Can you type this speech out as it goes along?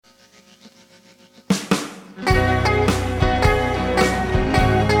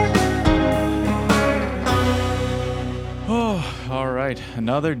right.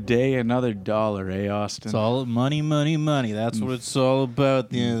 Another day, another dollar, eh, Austin? It's all money, money, money. That's what it's all about at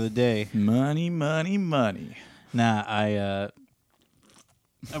the end of the day. Money, money, money. Nah,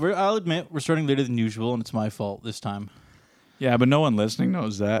 I'll admit we're starting later than usual, and it's my fault this time. Yeah, but no one listening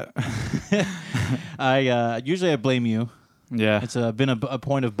knows that. Usually I blame you. Yeah. It's been a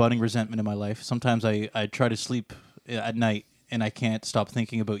point of budding resentment in my life. Sometimes I try to sleep at night, and I can't stop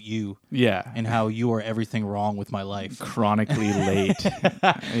thinking about you Yeah. and how you are everything wrong with my life. Chronically late.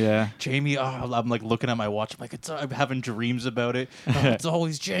 Yeah. Jamie, I'm like looking at my watch. I'm having dreams about it. It's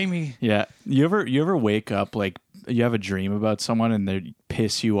always Jamie. Yeah. You ever wake up like you have a dream about someone and they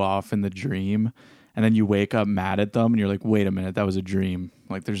piss you off in the dream, and then you wake up mad at them and you're like, wait a minute, that was a dream.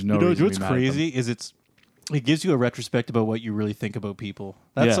 Like there's no reason what's to be mad at them. crazy is it gives you a retrospect about what you really think about people.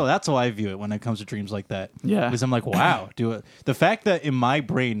 That's how I view it when it comes to dreams like that. Yeah. Because I'm like, wow, the fact that in my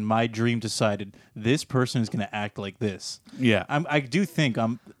brain, my dream decided this person is going to act like this. Yeah. I do think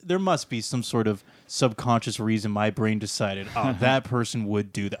there must be some sort of subconscious reason my brain decided, oh, that person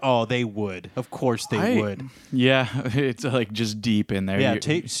would do that. Oh, they would. Of course they would. Yeah. It's like just deep in there. Yeah,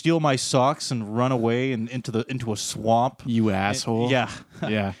 steal my socks and run away and into a swamp. You asshole. Yeah.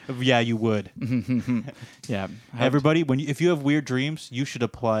 Yeah. Yeah, you would. Yeah. Everybody, if you have weird dreams, you should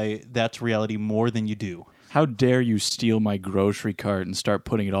apply that to reality more than you do. How dare you steal my grocery cart and start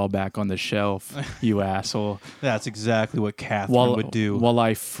putting it all back on the shelf, you asshole. That's exactly what Catherine would do. While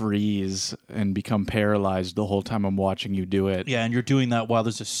I freeze and become paralyzed the whole time I'm watching you do it. Yeah, and you're doing that while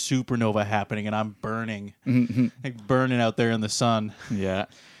there's a supernova happening and I'm burning. Like burning out there in the sun. Yeah.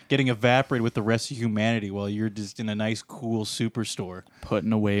 Getting evaporated with the rest of humanity while you're just in a nice, cool superstore.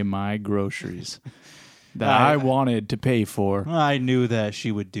 Putting away my groceries that I wanted to pay for. I knew that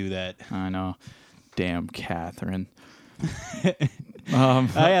she would do that. I know. Damn Catherine.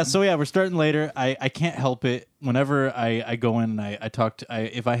 We're starting later. I can't help it. Whenever I go in and I talk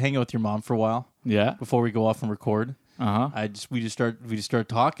to, if I hang out with your mom for a while, Yeah. before we go off and record, we just start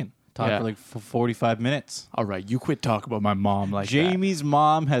talking for like 45 minutes. All right, you quit talking about my mom like Jamie's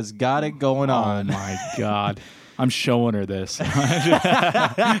mom has got it going that. on. Oh my God. I'm showing her this. Oh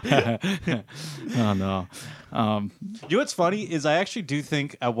no. You know what's funny is I actually do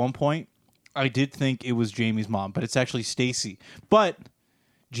think at one point I did think it was Jamie's mom, but it's actually Stacy. But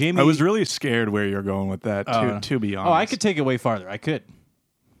Jamie, I was really scared where you're going with that, to be honest. Oh, I could take it way farther. I could.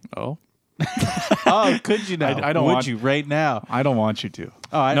 Oh? Oh, could you now? I don't Would want you right now? I don't want you to.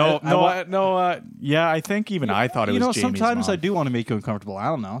 Oh, yeah, I think even I thought it was Jamie's sometimes mom. I do want to make you uncomfortable. I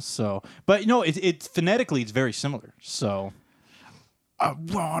don't know. So, but it's phonetically it's very similar. So, I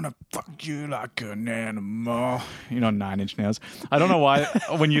wanna fuck you like an animal. You know, 9 Inch Nails. I don't know why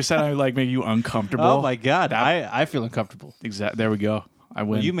when you said I like make you uncomfortable. oh my God, I feel uncomfortable. There we go. I win.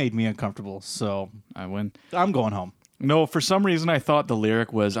 Well, you made me uncomfortable, so I win. I'm going home. No, for some reason I thought the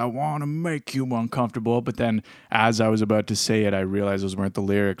lyric was "I want to make you uncomfortable," but then as I was about to say it, I realized those weren't the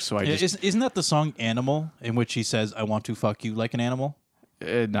lyrics. So I just Isn't that the song "Animal" in which he says, "I want to fuck you like an animal"?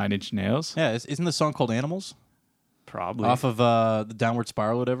 9 Inch Nails. Yeah, isn't the song called "Animals"? Probably Off of the Downward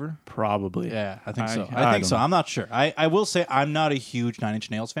Spiral, or whatever. Probably. Yeah, I think so. I I think don't so. know. I'm not sure. I will say I'm not a huge 9 Inch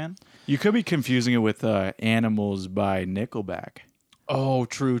Nails fan. You could be confusing it with "Animals" by Nickelback. Oh,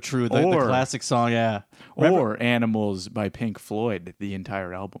 true. The classic song, yeah. Or "Animals" by Pink Floyd, the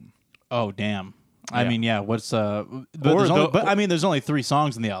entire album. Oh, damn. I Yeah. mean, yeah. What's Or there's only 3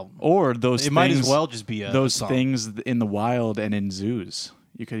 songs in the album. Or those It things, might as well just be those a song. things in the wild and in zoos.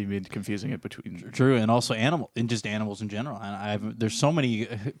 You could even be confusing it between. True, and also just animals in general. And there's so many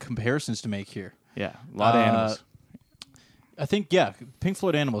comparisons to make here. Yeah, a lot of animals. I think Pink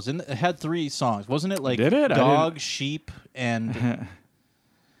Floyd "Animals" it had 3 songs, wasn't it? Like Did it? dog, sheep, and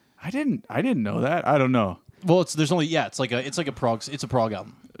I didn't know that. I don't know. well, it's a prog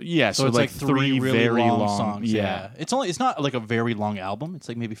album. Yeah, So it's like 3 really very long songs. Yeah. It's not like a very long album. It's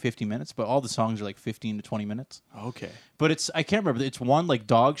like maybe 50 minutes, but all the songs are like 15 to 20 minutes. Okay. But I can't remember. It's one like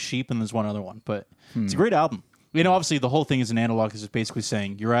dog, sheep, and there's one other one. But it's a great album. You know, obviously the whole thing is an analog. It's just basically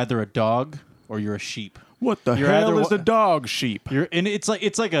saying you're either a dog or you're a sheep. What the You're hell either is the dog sheep? And it's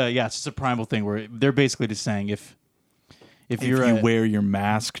just a primal thing where they're basically just saying if If you're you wear your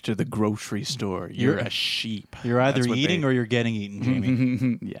mask to the grocery store, you're a sheep. you're either That's what eating or you're getting eaten,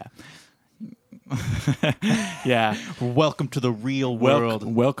 Jamie. Yeah. Yeah. Welcome to the real world.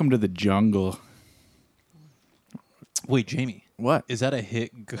 Welcome to the jungle. Wait, Jamie. What? Is that a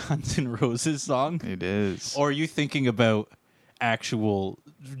hit Guns N' Roses song? It is. Or are you thinking about actual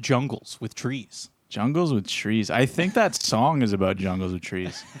jungles with trees? Jungles with trees. I think that song is about jungles with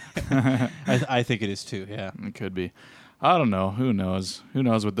trees. I think it is too, yeah. It could be. I don't know. Who knows? Who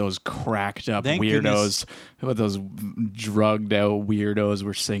knows what those cracked up Thank weirdos, what those drugged out weirdos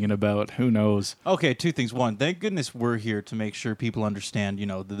were singing about? Who knows? Okay, two things. One, thank goodness we're here to make sure people understand,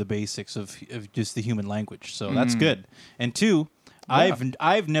 the basics of just the human language. So that's good. And two,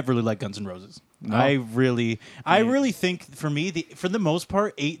 I've never really liked Guns N' Roses. No. I really think for me, for the most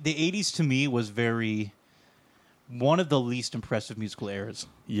part, the 80s to me was one of the least impressive musical eras.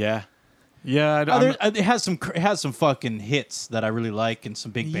 Yeah. Yeah, It has some fucking hits that I really like and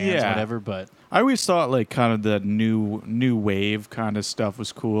some big bands, Yeah. whatever. But I always thought like kind of the new wave kind of stuff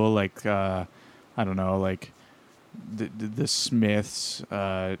was cool. Like I don't know, like the Smiths,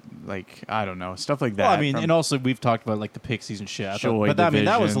 like I don't know, stuff like that. well, I mean, and also we've talked about like the Pixies and shit. Joy I mean,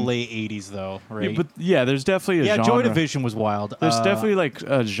 that was the Division. late 80s though, right? Yeah, but yeah, there's definitely a genre. Joy Division was wild. There's definitely like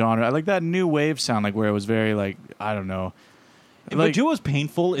a genre. I like that new wave sound, like where it was very like I don't know. But you know what's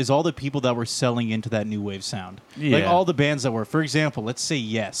painful is all the people that were selling into that new wave sound. Like Yeah. all the bands that were, for example, let's say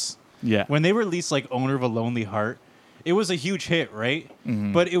Yes. Yeah. When they released like Owner of a Lonely Heart, it was a huge hit, right?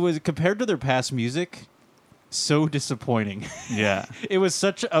 Mm-hmm. But it was, compared to their past music, so disappointing. Yeah. It was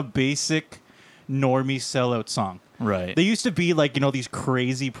such a basic normie sellout song. Right. They used to be like, these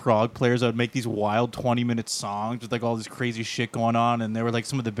crazy prog players that would make these wild 20-minute songs with like all this crazy shit going on, and they were like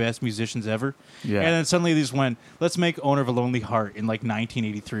some of the best musicians ever. Yeah. And then suddenly they just went, let's make Owner of a Lonely Heart in like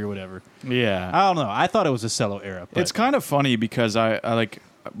 1983 or whatever. Yeah. I don't know. I thought it was a sellout era. But It's kind of funny because I like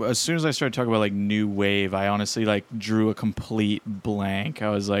as soon as I started talking about like new wave, I honestly like drew a complete blank. I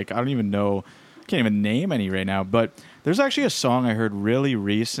was like, I don't even know, can't even name any right now. But there's actually a song I heard really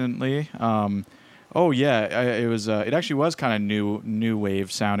recently. Oh yeah, it was. It actually was kind of new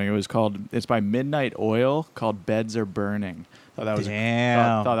wave sounding. It's by Midnight Oil, called "Beds Are Burning." Thought that was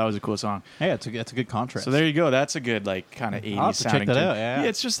Damn. thought that was a cool song. hey, it's a good contrast. So there you go. That's a good like kind of 80s I'll have to check sounding that tune. out, yeah.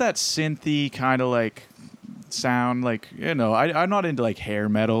 It's just that synthy kind of like sound. Like I'm not into like hair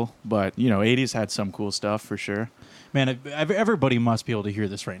metal, but 80s had some cool stuff for sure. Man, everybody must be able to hear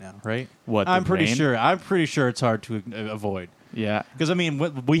this right now, right? What, the I'm pretty rain? sure. I'm pretty sure it's hard to avoid. Yeah. Because I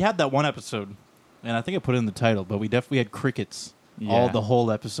mean, we had that one episode, and I think I put it in the title, but we definitely had crickets Yeah. the whole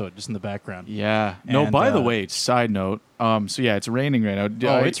episode just in the background. Yeah. No. And, By the way, side note. So yeah, it's raining right now.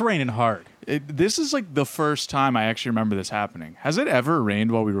 Oh, it's raining hard. This is like the first time I actually remember this happening. Has it ever rained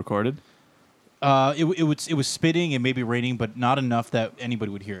while we recorded? It was spitting and maybe raining, but not enough that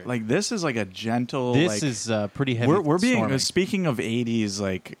anybody would hear it. Like this is like a gentle. This like, is pretty heavy. we're being storming. speaking of 80s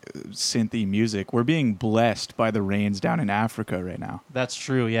like synthy music. We're being blessed by the rains down in Africa right now. That's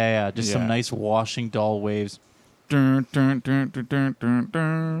true. Yeah. Just Yeah. some nice washing doll waves. Dun, dun, dun, dun, dun, dun,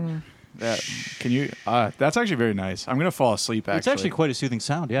 dun. Can you? That's actually very nice. I'm gonna fall asleep. It's actually quite a soothing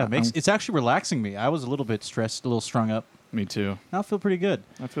sound. Yeah, it's actually relaxing me. I was a little bit stressed, a little strung up. Me too. Now I feel pretty good.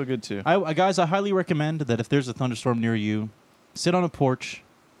 I feel good too. Guys, I highly recommend that if there's a thunderstorm near you, sit on a porch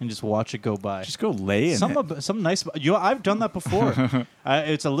and just watch it go by. Just go lay in it. Some nice. I've done that before.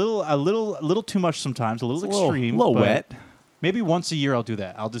 It's a little too much sometimes. A little extreme. A little but wet. Maybe once a year I'll do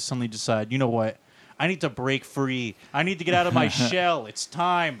that. I'll just suddenly decide. You know what? I need to break free. I need to get out of my shell. It's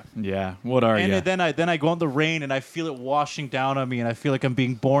time. Yeah. What are you? And then I go in the rain and I feel it washing down on me and I feel like I'm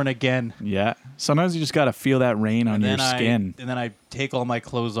being born again. Yeah. Sometimes you just gotta feel that rain on your skin. And then I take all my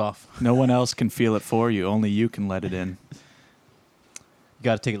clothes off. No one else can feel it for you. Only you can let it in. You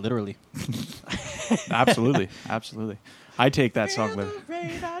got to take it literally. Absolutely. Absolutely. I take that song with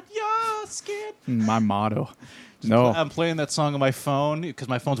Rain on your skin. my motto. No. I'm playing that song on my phone because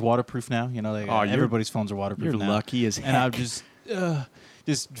my phone's waterproof now. Everybody's phones are waterproof You're now. lucky as And I'm heck.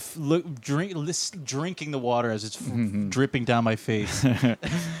 drinking the water as it's dripping down my face. A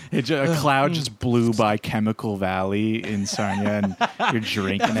cloud just blew by Chemical Valley in Sarnia, and you're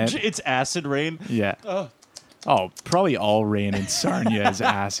drinking it. It's acid rain. Yeah. Oh, probably all rain in Sarnia is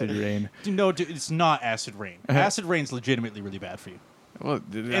acid rain. No, dude, it's not acid rain. Acid rain's legitimately really bad for you. Well,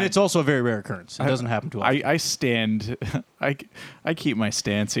 And it's also a very rare occurrence. It doesn't happen too often. I stand. I keep my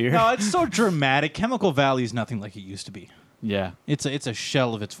stance here. No, it's so dramatic. Chemical Valley is nothing like it used to be. Yeah. It's a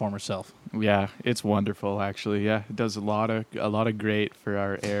shell of its former self. Yeah, it's wonderful actually. Yeah, it does a lot of great for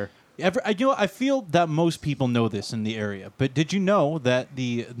our air. I feel that most people know this in the area, but did you know that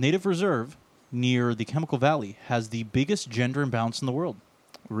the Native Reserve near the Chemical Valley has the biggest gender imbalance in the world?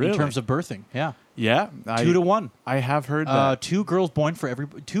 Really? In terms of birthing, yeah. Yeah, 2 to 1. I have heard that. 2 girls born for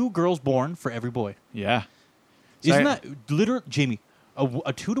every boy. Yeah. Isn't that literally, Jamie?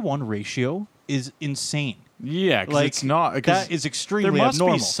 A 2 to 1 ratio is insane. Yeah, because Like, it's not. 'cause that is extremely there must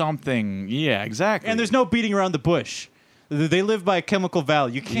abnormal. be something. Yeah, exactly. And there's no beating around the bush. They live by Chemical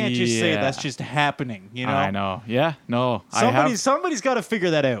Valley. You can't just say Yeah. that's just happening. You know. I know. Yeah. No. Somebody's got to figure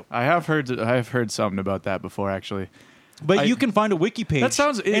that out. I have heard something about that before actually. But you can find a wiki page. That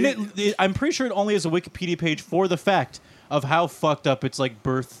sounds- and I'm pretty sure it only has a Wikipedia page for the fact of how fucked up its like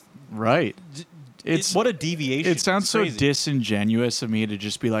birth. Right. It's What a deviation. It sounds It's so crazy. disingenuous of me to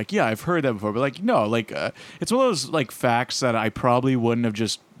just be like, yeah, I've heard that before, but like, no, like, it's one of those like facts that I probably wouldn't have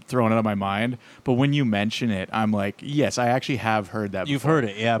just thrown out of my mind. But when you mention it, I'm like, yes, I actually have heard that. You've before. heard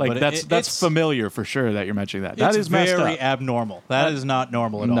it, yeah. Like but that's it's familiar for sure that you're mentioning that. That It's is messed very up. abnormal. That is not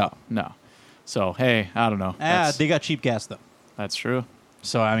normal at all. No. So hey, I don't know. They got cheap gas though. That's true.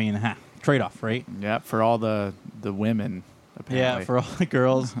 So I mean, trade off, right? Yeah, for all the women. Apparently. Yeah, for all the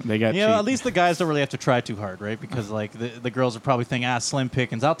girls. They got You know, cheap. at least the guys don't really have to try too hard, right? Because like the girls are probably thinking, slim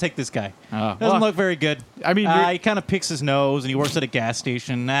pickings. I'll take this guy. Oh, Doesn't well, look very good. I mean, you're- he kind of picks his nose and he works at a gas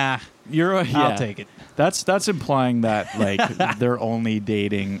station. Yeah. I'll take it. That's implying that like they're only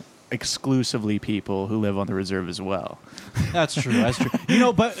dating exclusively people who live on the reserve as well. That's true. That's true. You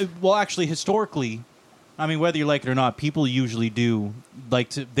know, but well, actually, historically, I mean, whether you like it or not, people usually do like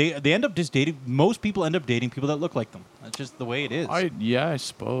to. They end up just dating. Most people end up dating people that look like them. That's just the way it is. I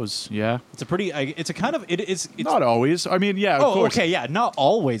suppose. Yeah. It's a pretty. It's a kind of. It's Not always. I mean, yeah, of Oh, course. okay, yeah, not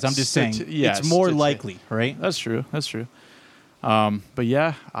always. I'm just saying yeah, it's more stati- likely, right? That's true. But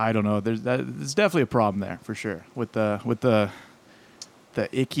yeah, I don't know. There's definitely a problem there for sure with the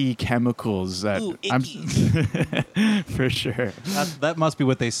icky chemicals that Ooh, I'm icky. for sure. That must be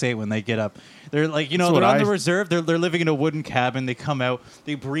what they say when they get up. They're like, you know, That's they're what on the I- reserve. They're living in a wooden cabin. They come out,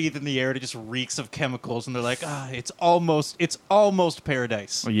 they breathe in the air. It just reeks of chemicals, and they're like, it's almost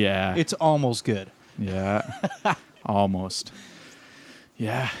paradise. Yeah. It's almost good. Yeah. Almost.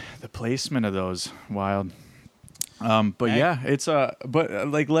 Yeah, the placement of those wild. But Hey. yeah, it's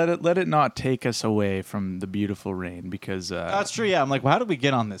like let it not take us away from the beautiful rain because That's true. Yeah, I'm like, well, how did we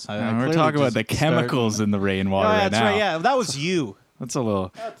get on this? I we're clearly talking about just the started- chemicals in the rainwater Oh, right that's now. right. Yeah, that was you. That's a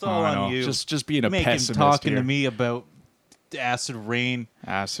little. That's all I on know, you. Just being a Making pessimist talking here. to me about acid rain.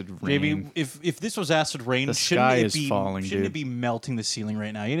 Acid rain. Maybe if this was acid rain, The shouldn't sky it is be falling, shouldn't dude. it be melting the ceiling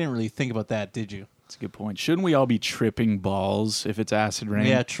right now? You didn't really think about that, did you? That's a good point. Shouldn't we all be tripping balls if it's acid rain?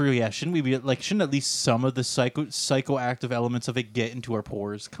 Yeah, true. Yeah, shouldn't we be like? Shouldn't at least some of the psychoactive elements of it get into our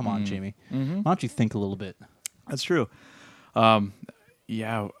pores? Come on, Jamie. Mm-hmm. Why don't you think a little bit? That's true.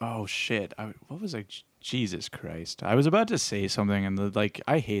 Yeah. Oh shit. What was I? Jesus Christ. I was about to say something, and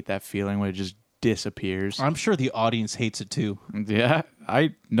I hate that feeling when it just disappears. I'm sure the audience hates it too. Yeah.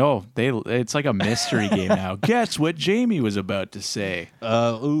 It's like a mystery game now. Guess what Jamie was about to say.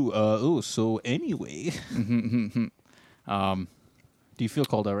 So anyway, do you feel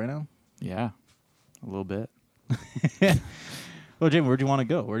called out right now? Yeah. A little bit. Well, Jamie, where do you want to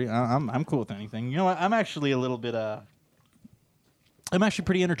go? I'm cool with anything. You know what? I'm actually a little bit. I'm actually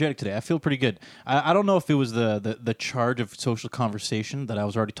pretty energetic today. I feel pretty good. I don't know if it was the charge of social conversation that I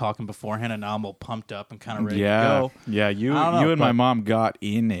was already talking beforehand, and now I'm all pumped up and kind of ready to go. Yeah. You I don't know, and my but- mom got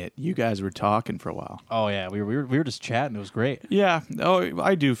in it. You guys were talking for a while. Oh yeah, we were just chatting. It was great. Yeah. Oh,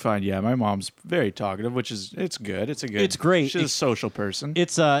 I do find, my mom's very talkative, which is, it's good. It's great. She's a social person.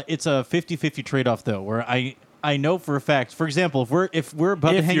 It's a 50-50 trade-off though, where I know for a fact. For example, if we're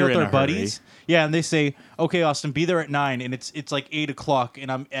about to If hang you're out with in our a buddies, and they say, "Okay, Austin, be there at 9," and it's like 8:00,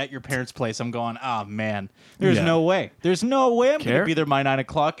 and I'm at your parents' place. I'm going, man, there's Yeah. no way. There's no way I'm going to Care- be there by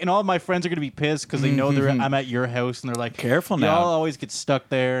 9:00, and all of my friends are going to be pissed because they know I'm at your house, and they're like, Careful y'all now. always get stuck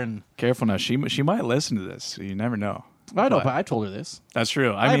there, and Careful now. She might listen to this. So you never know. I know, but I told her this. That's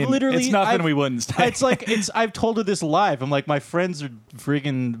true. I I've mean, literally- it's nothing I've- we wouldn't say. It's like I've told her this live. I'm like, my friends are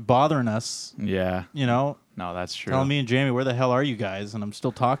freaking bothering us. Yeah. You know, No, that's true. telling me and Jamie, where the hell are you guys? And I'm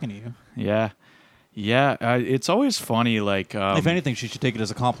still talking to you. Yeah. Yeah. It's always funny. Like, If anything, she should take it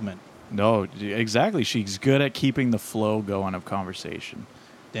as a compliment. no, exactly. She's good at keeping the flow going of conversation.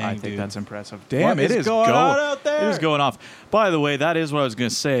 Dang, I think dude. that's impressive. Damn, What it is is going on out there? It is going off. By the way, that is what I was going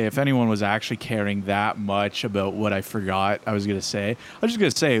to say. If anyone was actually caring that much about what I forgot I was going to say, I was just going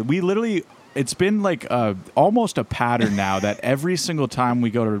to say, we literally, it's been like almost a pattern now that every single time we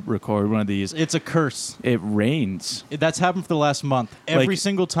go to record one of these, It's a curse. it rains. That's happened for the last month. Every Like-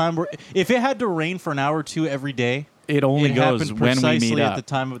 single time if it had to rain for an hour or two every day, It only it goes happened when we precisely meet at up. the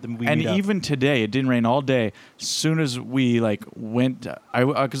time of the we And meet up. even today, it didn't rain all day. As soon as we went,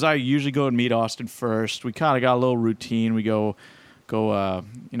 because I usually go and meet Austin first. We kind of got a little routine. We go,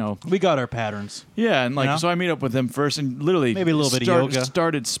 we got our patterns. yeah, and You know? so I meet up with him first, and literally Maybe a little bit of yoga.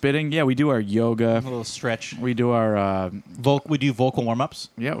 Started spitting. Yeah, we do our A yoga. little stretch. We do our We do vocal warm-ups.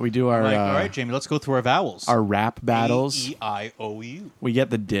 we do our Like, all right, Jamie, let's go through our vowels. our rap battles. A-E-I-O-U. We get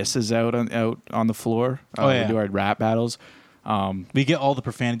the disses out on the floor. Oh, yeah. We do our rap battles. We get all the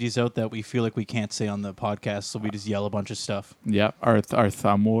profanities out that we feel like we can't say on the podcast, so we just yell a bunch of stuff. Yeah, our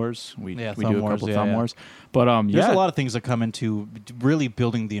thumb wars. We Yeah, do thumb a wars, couple yeah, thumb yeah. wars. But There's a lot of things that come into really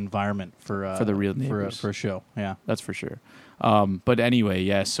building the environment for the real for neighbors. for a show. Yeah. That's for sure. But anyway,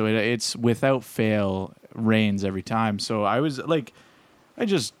 yes. So it's without fail rains every time. So I was like, I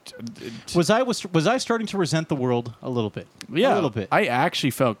just Was I starting to resent the world a little bit? yeah, A little bit. I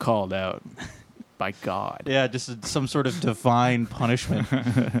actually felt called out by God. Yeah, just some sort of divine punishment,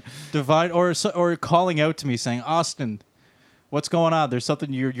 or calling out to me saying, "Austin, what's going on? There's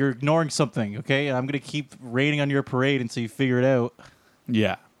something you're ignoring something. Okay, and I'm gonna keep raining on your parade until you figure it out."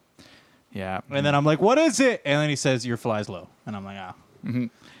 Yeah, yeah. And then I'm like, "What is it?" And then he says, "Your fly's low," and I'm like, "Ah."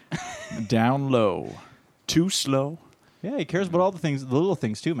 Down low, too slow. Yeah, he cares about all the things, the little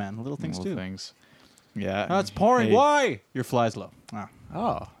things too, man. The little things Little too. things. Yeah. Oh, it's pouring. Hey. Why? Your fly's low. Ah,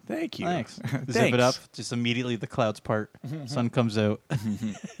 Oh, thank you. thanks. Zip Thanks. it up. Just immediately the clouds part. Sun comes out.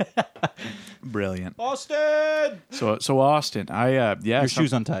 Brilliant. Austin, So Austin, yeah. your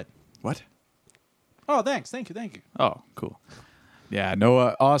shoes untied. What? Oh, thanks. Thank you. Oh, cool. Yeah,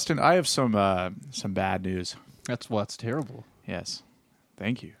 no, Austin, I have some bad news. That's what's terrible. Yes.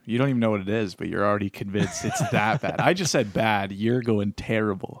 Thank you. You don't even know what it is, but you're already convinced it's that bad. I just said bad. You're going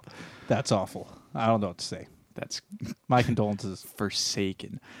terrible. That's awful. I don't know what to say. That's My condolences.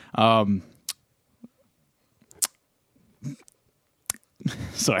 forsaken.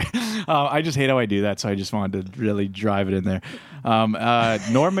 Sorry. I just hate how I do that, so I just wanted to really drive it in there.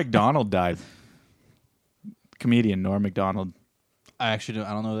 Norm Macdonald died. Comedian Norm Macdonald. I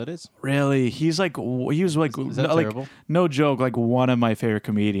don't know who that is. Really? He was like Is that like terrible? no joke, like one of my favorite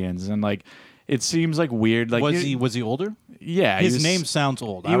comedians, and like it seems like weird. Like Was he older? Yeah, he His was- name sounds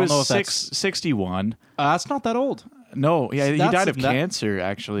old. He I don't was know if that's 61. that's not that old. No, yeah, he That's- died of that- cancer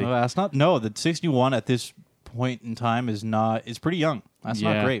actually. That's not the 61 at this point in time is pretty young. That's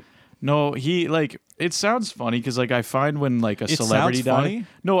not great. No, he like it sounds funny because like I find when like a It celebrity sounds dies.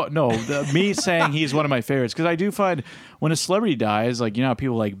 funny? No, me saying he's one of my favorites because I do find when a celebrity dies, like you know how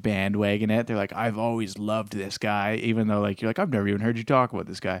people like bandwagon it. They're like, I've always loved this guy, even though like you're like I've never even heard you talk about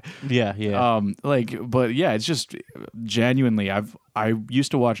this guy. Yeah. But yeah, it's just genuinely I used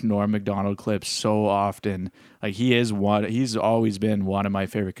to watch Norm Macdonald clips so often. Like he's always been one of my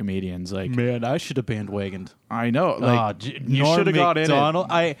favorite comedians. Like Man, I should have bandwagoned. I know, like you Norm should have got in.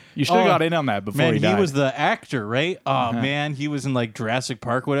 It. You should have got in on that before Man, he died. was the actor, right? Oh man, he was in like Jurassic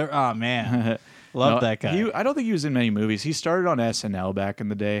Park, whatever. Oh man, love No, that guy. I don't think he was in many movies. He started on SNL back in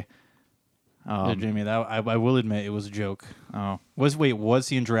the day. Yeah, Jamie, I will admit it was a joke. Oh, Was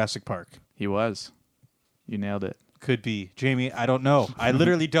he in Jurassic Park? he was. You nailed it. Could be. Jamie, I don't know. I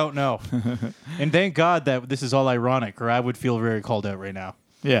literally don't know. And thank God that this is all ironic, or I would feel very called out right now.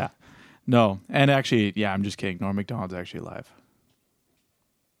 Yeah. No, and actually, yeah, I'm just kidding. Norm Macdonald's actually alive.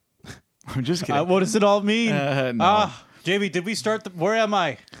 I'm just kidding. What does it all mean? No. Jamie, did we start where am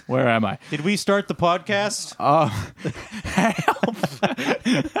I? Where am I? Did we start the podcast?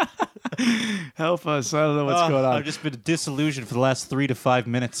 Help us. I don't know what's going on. I've just been disillusioned for the last 3 to 5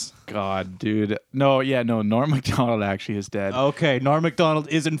 minutes. God, dude. No, Norm Macdonald actually is dead. Okay, Norm Macdonald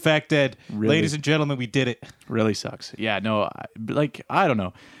is in fact dead. Really? Ladies and gentlemen, we did it. Really sucks. Yeah, no, I don't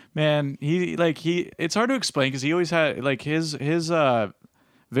know. Man, it's hard to explain because he always had like his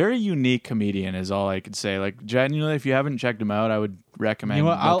very unique comedian is all I could say. Like genuinely, if you haven't checked him out, I would recommend. You know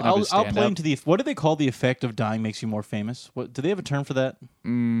what? looking up his I'll play stand-up. into the. What do they call the effect of dying makes you more famous? What do they have a term for that?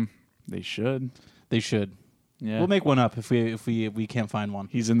 They should. They should. Yeah, We'll make one up if we can't find one.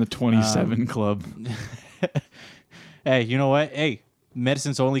 He's in the 27 club. Hey, you know what? Hey,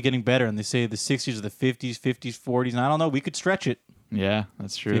 medicine's only getting better, and they say the 60s are the 50s, 40s. And I don't know. We could stretch it. Yeah,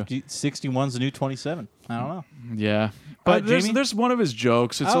 that's true. 61's the new 27. I don't know. Yeah, but Jamie? there's one of his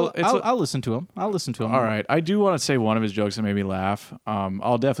jokes. I'll listen to him. All right, I do want to say one of his jokes that made me laugh.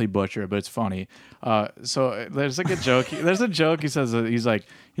 I'll definitely butcher it, but it's funny. So there's like a joke. There's a joke. He says that he's like,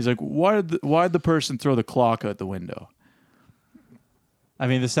 why'd the person throw the clock out the window? I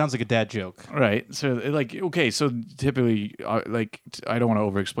mean, this sounds like a dad joke. Right. So like, okay. So typically, I don't want to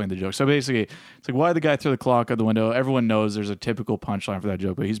over-explain the joke. So basically, it's like, why the guy threw the clock out the window? Everyone knows there's a typical punchline for that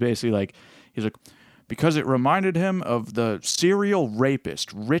joke, but he's basically like, because it reminded him of the serial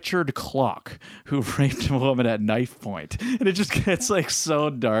rapist Richard Clock, who raped a woman at knife point. And it just gets like so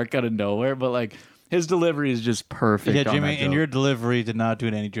dark out of nowhere, but like his delivery is just perfect. Yeah, on Jimmy, that joke. and your delivery did not do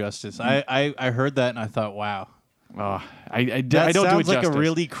it any justice. I heard that and I thought, wow. Oh, I don't That do it sounds like justice. a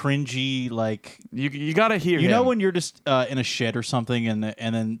really cringy, like You gotta hear. you know him. when you're just in a shed or something, and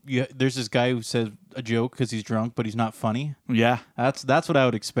then there's this guy who says a joke because he's drunk, but he's not funny. Yeah. That's what I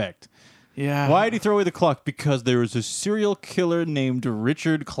would expect. Yeah. Why did he throw away the clock? Because there was a serial killer named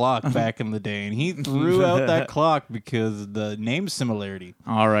Richard Clock back in the day, and he threw out that clock because of the name similarity.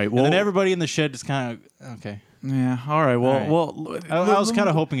 All right. Well, And then everybody in the shed just kind of, okay. yeah. All right. Well, All right. well. I was kind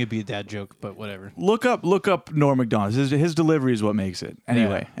of hoping it'd be a dad joke, but whatever. Look up Norm Macdonald. His delivery is what makes it.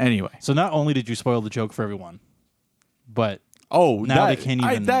 Anyway. So not only did you spoil the joke for everyone, but Oh, now that, they can't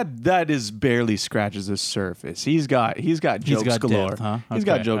even. that is barely scratches the surface. He's got jokes galore. Depth, huh? He's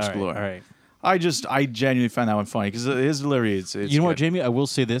got Okay, jokes all right, galore. All right. I genuinely find that one funny because his delivery is. You know what, good. Jamie? I will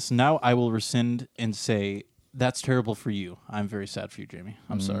say this. Now I will rescind and say that's terrible for you. I'm very sad for you, Jamie.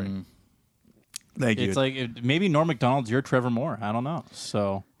 I'm sorry. Thank you. It's like maybe Norm Macdonald's your Trevor Moore. I don't know.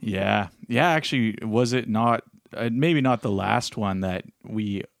 So Yeah. Actually, was it not? Maybe not the last one that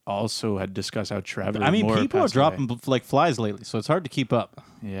we also had discussed how Trevor. I mean, Moore people are passed away. dropping like flies lately, so it's hard to keep up.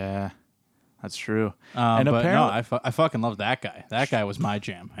 Yeah, that's true. And but no, apparently, I fucking love that guy. That guy was my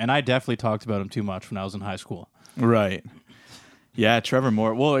jam, and I definitely talked about him too much when I was in high school. right. Yeah, Trevor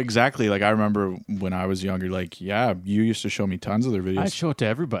Moore. Well, exactly. Like I remember when I was younger. Like, yeah, you used to show me tons of their videos. I'd show it to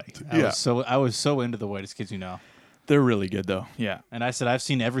everybody. Yeah. I was so into the Whitest Kids You Know, They're really good though. Yeah. and I said I've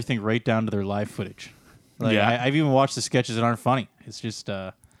seen everything right down to their live footage. Like, Yeah. I've even watched the sketches that aren't funny. It's just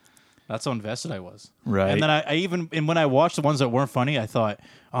that's how invested I was. Right. And then and when I watched the ones that weren't funny, I thought,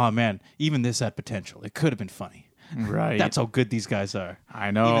 oh man, even this had potential. It could have been funny. Right. That's how good these guys are.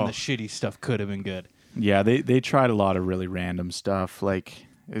 I know. Even the shitty stuff could have been good. Yeah, they tried a lot of really random stuff. Like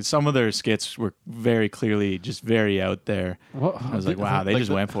some of their skits were very clearly just very out there. I was like, wow, they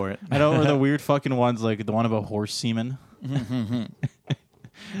just went for it. I know, or the weird fucking ones like the one about horse semen.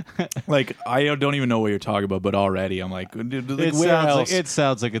 Like I don't even know what you're talking about, but already I'm like, dude, like, It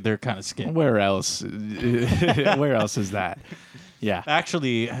sounds like they're kind of skit. Where else? Where else is that? Yeah.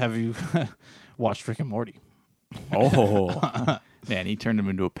 Actually, have you watched Rick and Morty? Oh, man, he turned him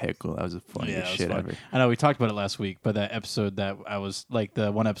into a pickle. That was the funniest that was shit fun. ever. I know we talked about it last week, but that episode that I was like,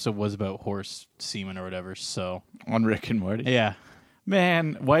 the one episode was about horse semen or whatever. So On Rick and Morty. yeah,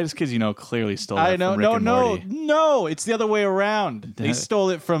 Man, Whitest Kids You Know clearly stole that I know. from Rick and Morty. No, it's the other way around. They That- stole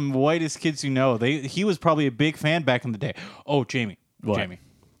it from Whitest Kids You Know. He was probably a big fan back in the day. Oh, Jamie, What?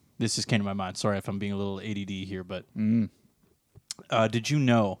 this just came to my mind. Sorry if I'm being a little ADD here, but did you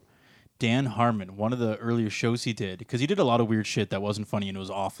know Dan Harmon, one of the earlier shows he did, because he did a lot of weird shit that wasn't funny and it was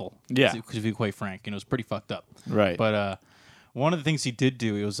awful. Yeah. To be quite frank, and it was pretty fucked up. Right. But one of the things he did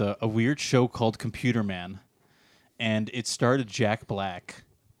do, it was a weird show called Computer Man, and it starred Jack Black.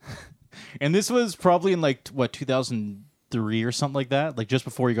 And this was probably in like 2003 or something like that, like just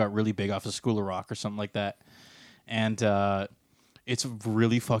before he got really big off of School of Rock or something like that. And it's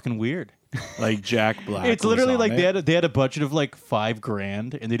really fucking weird. Like Jack Black. It's was literally on like it. they had a budget of like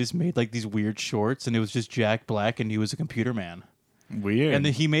 $5,000, and they just made like these weird shorts, and it was just Jack Black, and he was a computer man. Weird. And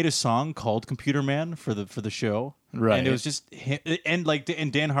then he made a song called "Computer Man" for the show, Right. And it was just him,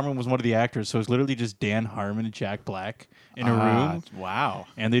 and Dan Harmon was one of the actors, so it was literally just Dan Harmon and Jack Black in a room, Wow.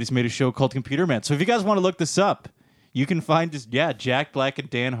 and they just made a show called "Computer Man." So if you guys want to look this up, you can find just Jack Black and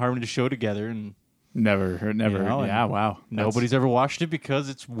Dan Harmon in a show together, and Never heard. Never. You know, heard. Yeah. and Wow. nobody's ever watched it because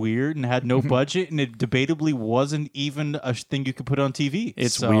it's weird and had no budget, and it debatably wasn't even a thing you could put on TV.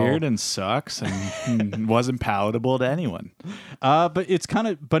 It's So, weird and sucks and wasn't palatable to anyone. but it's kind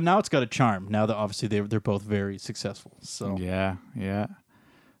of, but now it's got a charm. Now that obviously they're both very successful. So Yeah. Yeah.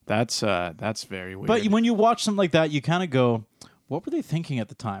 That's very weird. But when you watch something like that, you kind of go, what were they thinking at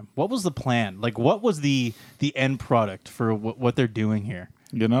the time? What was the plan? Like, what was the end product for what they're doing here?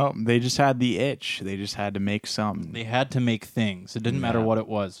 you know, they just had the itch. They just had to make something. They had to make things. It didn't matter Yeah. what it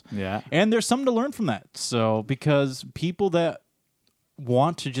was. Yeah. And there's something to learn from that. So, because people that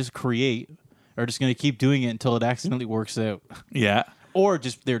want to just create are just going to keep doing it until it accidentally works out. Yeah. Or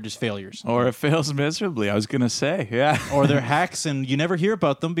they're just failures. Or it fails miserably. I was gonna say. Yeah. Or they're hacks and you never hear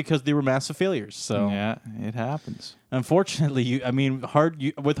about them because they were massive failures. So Yeah. It happens. unfortunately,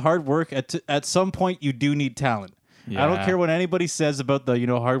 with hard work, at some point you do need talent. I don't Yeah. care what anybody says about the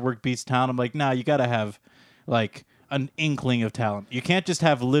hard work beats talent. I'm like, nah, you got to have like an inkling of talent. You can't just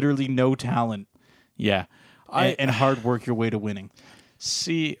have literally no talent Yeah. and hard work your way to winning.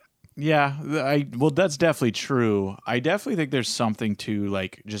 See, yeah, well, that's definitely true. I definitely think there's something to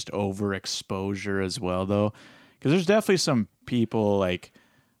like just overexposure as well, though, because there's definitely some people like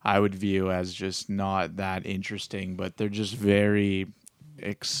I would view as just not that interesting, but they're just very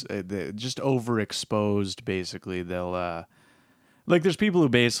just overexposed. Basically, they'll like there's people who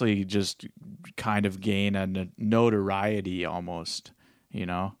basically just kind of gain a notoriety almost, you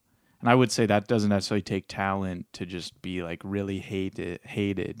know. And I would say that doesn't necessarily take talent to just be like really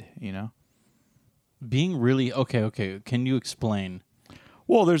hated, you know? Being really okay. Can you explain?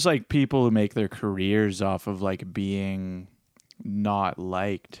 Well, there's like people who make their careers off of like being not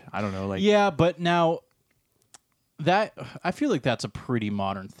liked. I don't know, like Yeah, but now that I feel like that's a pretty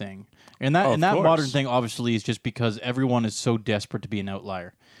modern thing. And that Oh, and of that course. modern thing obviously is just because everyone is so desperate to be an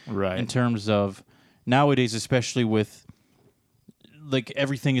outlier. right. In terms of nowadays, especially with like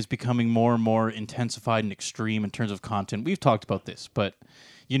everything is becoming more and more intensified and extreme in terms of content. We've talked about this, but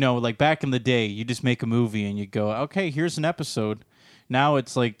you know, like back in the day, you just make a movie and you go, okay, here's an episode. Now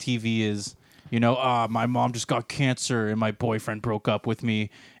it's like TV is, you know, my mom just got cancer and my boyfriend broke up with me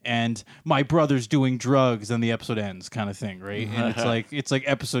and my brother's doing drugs and the episode ends kind of thing, right? And it's like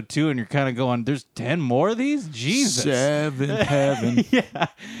episode 2 and you're kind of going, there's 10 more of these? Jesus. Seventh heaven. Yeah.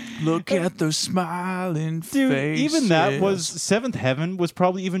 Look at those smiling Dude, faces. even that was Seventh Heaven was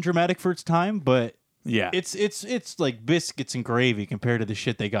probably even dramatic for its time, but yeah. it's like biscuits and gravy compared to the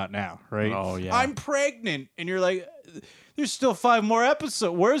shit they got now, right? Oh, yeah. I'm pregnant, and you're like, there's still 5 more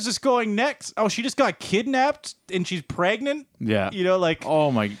episodes. Where is this going next? Oh, she just got kidnapped and she's pregnant. yeah. You know, like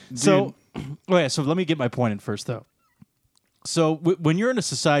Oh my. Dude. so. Oh yeah, so let me get my point in first, though. So when you're in a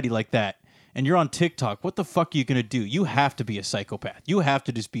society like that. And you're on TikTok, what the fuck are you going to do? You have to be a psychopath. You have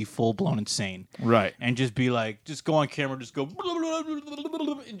to just be full-blown insane. Right. And just be like, just go on camera, just go,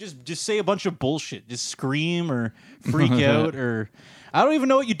 and just say a bunch of bullshit. Just scream or freak out or... I don't even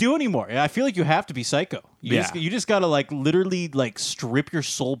know what you do anymore. I feel like you have to be psycho. You just got to like literally like strip your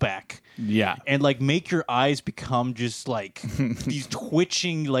soul back. Yeah. And like make your eyes become just like these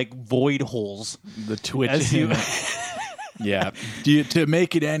twitching like void holes. The Twitch. As you... Yeah. To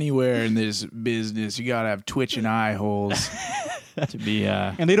make it anywhere in this business, you gotta have twitching eye holes to be.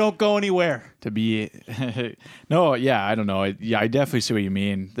 And they don't go anywhere. To be. No, yeah, I don't know. Yeah, I definitely see what you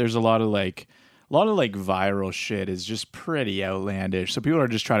mean. There's a lot of like viral shit is just pretty outlandish. So people are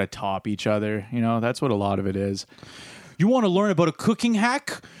just trying to top each other. You know, that's what a lot of it is. You want to learn about a cooking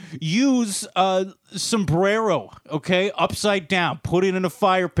hack? Use sombrero, okay? Upside down. Put it in a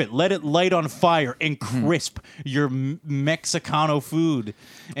fire pit. Let it light on fire and crisp your Mexicano food.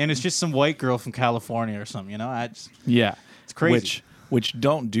 And it's just some white girl from California or something, you know? Yeah. It's crazy. Which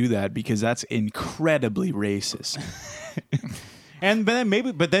don't do that because that's incredibly racist. And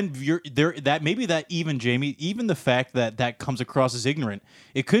but then you're there. That maybe that even Jamie, even the fact that comes across as ignorant,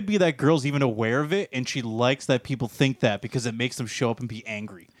 it could be that girl's even aware of it, and she likes that people think that because it makes them show up and be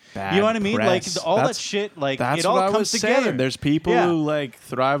angry. Bad you know what I mean? press. Like all that shit. Like that's it all what I comes was together. saying. There's people Yeah. who like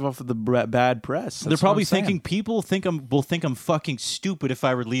thrive off of the bad press. They're probably thinking people will think I'm fucking stupid if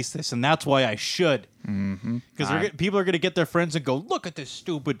I release this, and that's why I should. Because people are gonna get their friends and go, look at this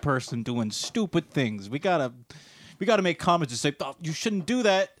stupid person doing stupid things. We gotta make comments and say, oh, you shouldn't do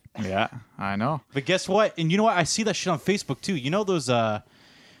that. Yeah, I know. But guess what? And you know what? I see that shit on Facebook too. You know those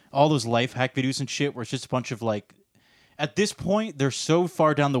all those life hack videos and shit where it's just a bunch of like. At this point, they're so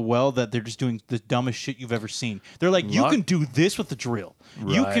far down the well that they're just doing the dumbest shit you've ever seen. They're like, you can do this with the drill.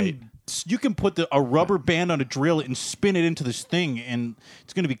 Right. You can put a rubber band on a drill and spin it into this thing, and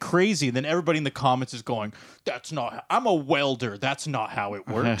it's going to be crazy. And then everybody in the comments is going, "That's not. I'm a welder. That's not how it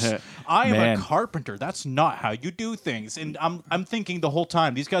works. I am Man. a carpenter. That's not how you do things." And I'm thinking the whole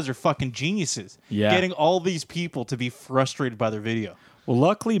time, these guys are fucking geniuses. Yeah. Getting all these people to be frustrated by their video. Well,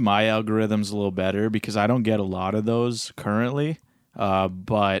 luckily my algorithm's a little better because I don't get a lot of those currently.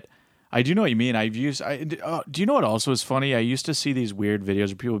 But I do know what you mean. Do you know what also is funny? I used to see these weird videos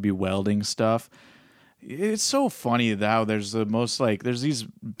where people would be welding stuff. It's so funny how there's these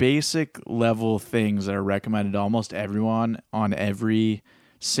basic level things that are recommended to almost everyone on every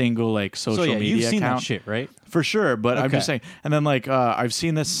single like social media you've seen account. that shit, right? For sure, but I'm Okay. just saying. And then like I've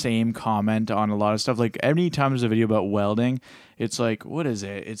seen the same comment on a lot of stuff. Like anytime there's a video about welding, it's like, what is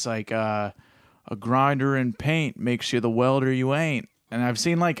it? It's like a grinder and paint makes you the welder you ain't. And I've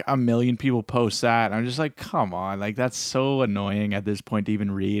seen like a million people post that. And I'm just like, come on, like that's so annoying at this point to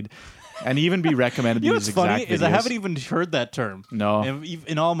even read and even be recommended. You know these what's funny exact is I videos. haven't even heard that term. No.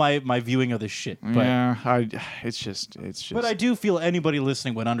 in all my viewing of this shit. But, Yeah, it's just. but I do feel anybody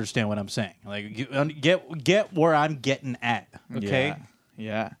listening would understand what I'm saying. Like, get where I'm getting at. Okay.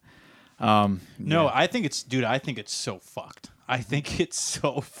 Yeah. No, yeah. I think it's so fucked. I think it's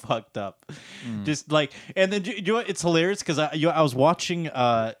so fucked up. Just like, and then you know what? It's hilarious because I was watching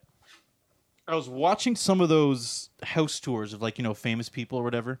some of those house tours of like, you know, famous people or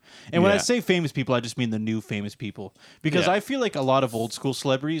whatever. And when I Yeah. say famous people, I just mean the new famous people because Yeah. I feel like a lot of old school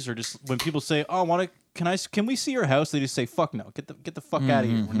celebrities are just when people say, "Oh, can we see your house?" They just say, "Fuck no, get the fuck out of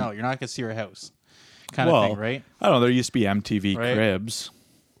here." No, you're not gonna see your house. Kind of thing, right? I don't know. There used to be MTV Right. Cribs.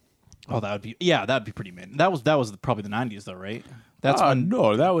 Oh, that'd be pretty mint. That was probably the 90s though, right? That's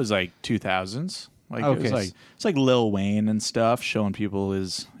No, that was like 2000s. Like Okay. it's like Lil Wayne and stuff showing people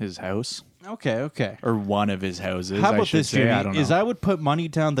his house Okay. or one of his houses. How I about should this, say. Jimmy? I don't know. Is I would put money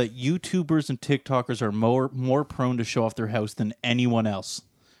down that YouTubers and TikTokers are more prone to show off their house than anyone else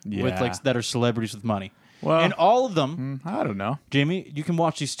with Yeah. like that are celebrities with money. Well, And all of them, I don't know. Jamie, you can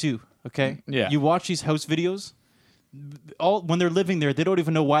watch these too. Okay. Yeah. You watch these house videos. All when they're living there, they don't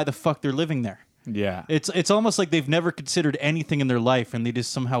even know why the fuck they're living there. Yeah. It's almost like they've never considered anything in their life, and they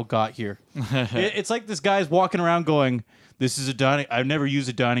just somehow got here. It's like this guy's walking around going, "This is a dining. I've never used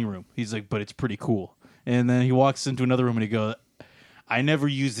a dining room." He's like, "But it's pretty cool." And then he walks into another room and he goes, "I never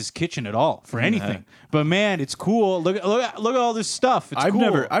use this kitchen at all for anything. But man, it's cool. Look at all this stuff. It's I've cool."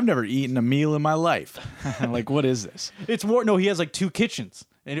 never eaten a meal in my life. Like, what is this? It's more. No, he has like 2 kitchens.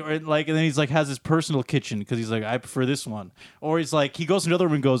 And then he's like has his personal kitchen because he's like, I prefer this one. Or he's like, he goes to another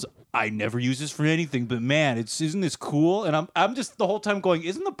room and goes, I never use this for anything, but man, isn't this cool? And I'm just the whole time going,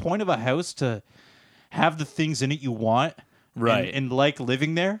 isn't the point of a house to have the things in it you want? Right. And like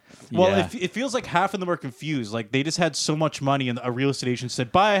living there? Well, Yeah. it feels like half of them are confused. Like they just had so much money and a real estate agent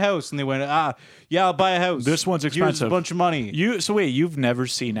said, buy a house. And they went, yeah, I'll buy a house. This one's Here's expensive. a bunch of money. So wait, you've never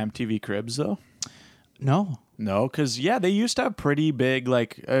seen MTV Cribs though? No. No, because they used to have pretty big,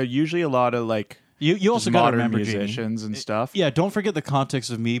 like usually a lot of like You also just got to modern remember, Jamie. musicians and stuff. Yeah, don't forget the context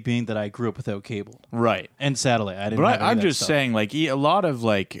of me being that I grew up without cable Right. and satellite. I didn't. But have any I'm of that just stuff. saying, like, a lot of,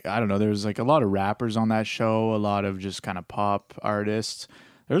 like, I don't know, there's, like, a lot of rappers on that show, a lot of just kind of pop artists.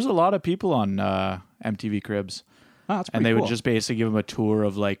 There's a lot of people on MTV Cribs. Oh, that's And pretty they cool. would just basically give them a tour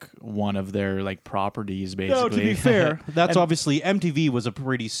of, like, one of their, like, properties, basically. No, to be fair, that's obviously MTV was a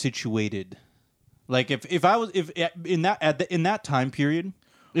pretty situated. Like if I was in that time period,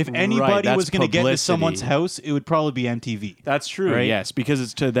 if anybody that's was going to get into publicity. someone's house, it would probably be MTV. That's true, Right? yes, because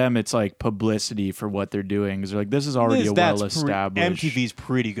it's to them, it's like publicity for what they're doing. Because they're like, this is already a well-established. MTV's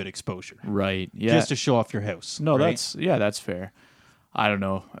pretty good exposure, Right, yeah. just to show off your house. No, right? that's fair. I don't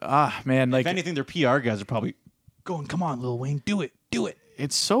know. Man, like, If anything, their PR guys are probably going, "Come on, Lil Wayne, do it."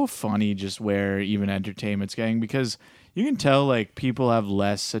 it's so funny just where even entertainment's getting, because you can tell like people have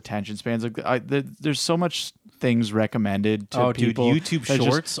less attention spans. Like there's so much things recommended to Oh, dude, people. YouTube that's just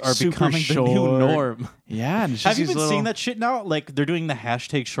Shorts are super becoming the new short. norm. Yeah, and it's Have just you these been little- seeing that shit now? Like they're doing the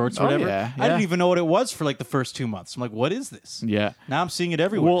hashtag Shorts or Oh, whatever. yeah, I didn't yeah. even know what it was for like the first 2 months. I'm like, what is this? Yeah. Now I'm seeing it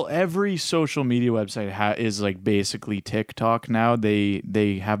everywhere. Well, every social media website is like basically TikTok now.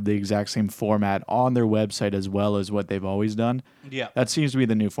 They have the exact same format on their website as well as what they've always done. yeah. That seems to be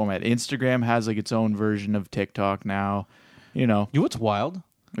the new format. Instagram has like its own version of TikTok now. You know, You know what's wild?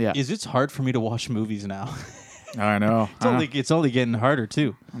 yeah. Is it's hard for me to watch movies now. I know. It's only getting harder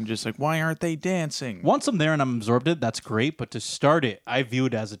too. I'm just like, why aren't they dancing? Once I'm there and I'm absorbed it, that's great. But to start it, I view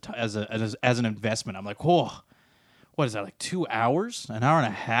it as an investment. I'm like, oh, what is that? Like 2 hours, an hour and a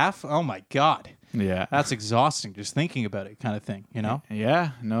half? Oh my god, Yeah. that's exhausting. Just thinking about it, kind of thing. You know?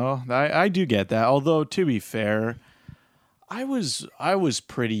 Yeah, no, I do get that. Although to be fair, I was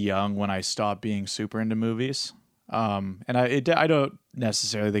pretty young when I stopped being super into movies. And I don't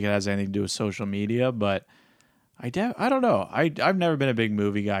necessarily think it has anything to do with social media, but I don't know. I've never been a big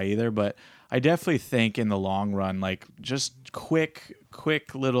movie guy either, but I definitely think in the long run, like just quick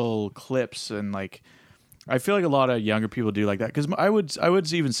little clips, and like I feel like a lot of younger people do like that, because I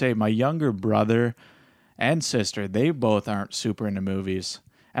would even say my younger brother and sister, they both aren't super into movies,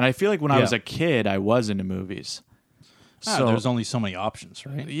 and I feel like when I Yeah. was a kid, I was into movies. So there's only so many options,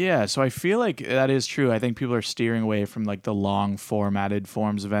 right? yeah, so I feel like that is true. I think people are steering away from like the long formatted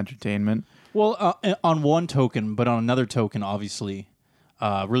forms of entertainment. Well, on one token, but on another token, obviously,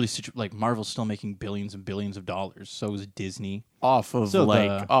 really like Marvel's still making billions and billions of dollars. So is Disney. Off of So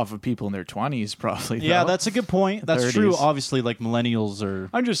off of people in their 20s, probably. Yeah, though. that's a good point. That's 30s. true. Obviously, like millennials are.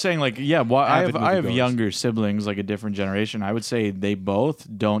 I'm just saying, like, yeah. Well, I have moviegoers. younger siblings, like a different generation. I would say they both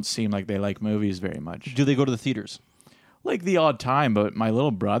don't seem like they like movies very much. Do they go to the theaters? Like the odd time, but my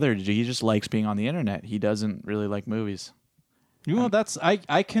little brother, he just likes being on the internet. He doesn't really like movies. You know, that's I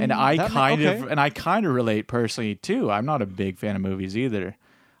can. And I okay. kind of relate personally too. I'm not a big fan of movies either.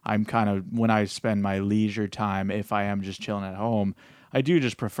 I'm kind of, when I spend my leisure time, if I am just chilling at home, I do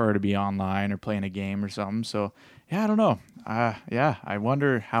just prefer to be online or playing a game or something. So yeah, I don't know. Yeah, I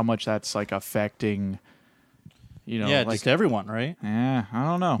wonder how much that's like affecting. You know, Yeah, like just everyone, right? yeah, I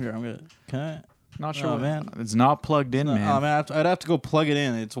don't know. Here, I'm gonna. Can I? Not sure. Oh, man. It's not plugged in, man. Oh man, I'd have to go plug it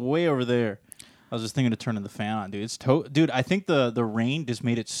in. It's way over there. I was just thinking of turning the fan on, dude. Dude, I think the rain just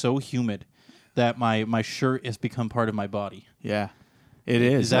made it so humid that my shirt has become part of my body. Yeah, it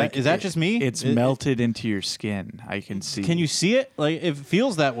is. Is that just me? It's melted into your skin. I can see. Can you see it? Like it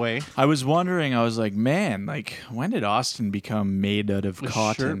feels that way. I was wondering. I was like, man, like when did Austin become made out of A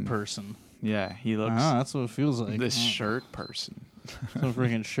cotton? shirt person. Yeah, he looks That's what it feels like. this shirt person. Some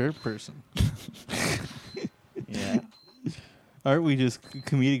freaking shirt person. Yeah. Aren't we just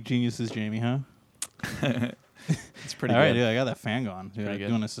comedic geniuses, Jamie, huh? It's pretty All good. right, dude, I got that fan going. Dude, Pretty good.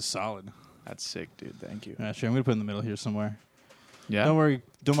 doing this is solid. That's sick, dude. Thank you. Yeah, sure. I'm going to put it in the middle here somewhere. Yeah. Don't worry.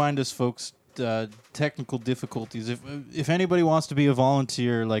 Don't mind us, folks. Technical difficulties. If anybody wants to be a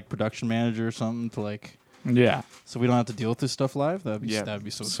volunteer, like production manager or something, to like, Yeah. so we don't have to deal with this stuff live, that'd be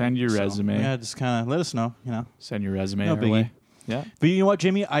so. Send your sweet. resume. So, yeah, just kind of let us know. Send your resume No our biggie. way. Yeah. But you know what,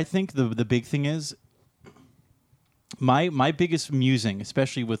 Jamie? I think the big thing is my biggest musing,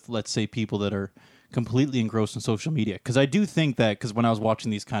 especially with, let's say, people that are completely engrossed in social media, because I do think that, because when I was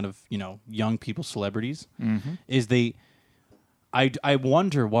watching these kind of young people, celebrities, is I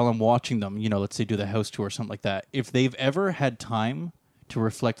wonder while I'm watching them, let's say do the house tour or something like that, if they've ever had time to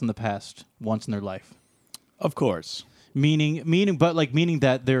reflect on the past once in their life. Of course. Meaning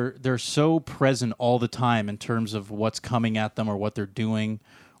that they're so present all the time in terms of what's coming at them or what they're doing,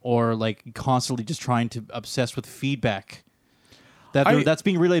 or like constantly just trying to obsess with feedback that's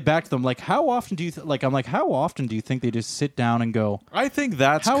being relayed back to them. Like, how often do you how often do you think they just sit down and go, I think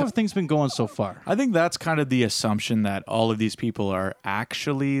that's how have things been going so far? I think that's kind of the assumption that all of these people are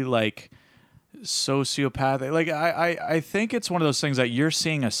actually like sociopathic. Like I think it's one of those things that you're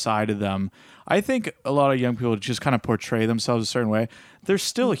seeing a side of them. I think a lot of young people just kind of portray themselves a certain way. They're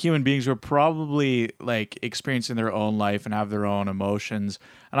still human beings who are probably like experiencing their own life and have their own emotions.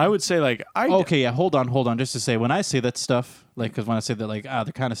 And I would say like hold on, just to say, when I say that stuff, like, because when I say that, like, they're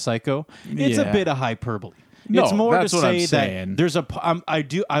kind of psycho, it's a bit of hyperbole. No, it's more to that's what I'm say saying. that there's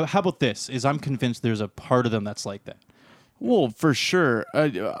how about this? Is I'm convinced there's a part of them that's like that. Well, for sure.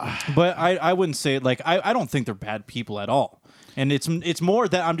 But I wouldn't say it like I don't think they're bad people at all. And it's more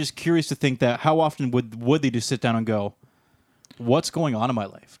that I'm just curious to think that how often would they just sit down and go, what's going on in my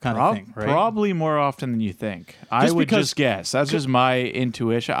life, kind of thing, right? Probably more often than you think. I would just guess. That's just my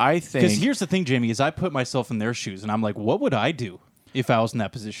intuition. I think. Because here's the thing, Jamie, is I put myself in their shoes, and I'm like, what would I do if I was in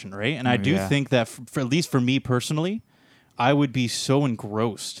that position, right? And I do think that, for at least for me personally, I would be so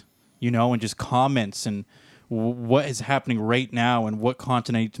engrossed, and just comments and what is happening right now and what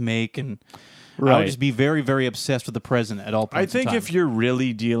content I need to make, and I would just be very, very obsessed with the present at all points. I think if you're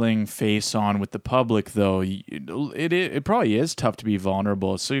really dealing face on with the public, though, it probably is tough to be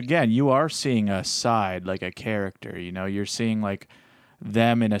vulnerable. So again, you are seeing a side, like a character. You're seeing like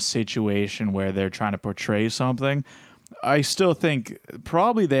them in a situation where they're trying to portray something. I still think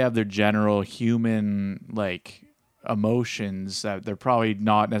probably they have their general human like emotions that they're probably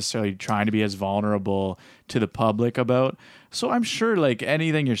not necessarily trying to be as vulnerable to the public about. So I'm sure like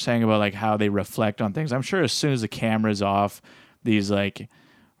anything you're saying about like how they reflect on things, I'm sure as soon as the camera's off, these like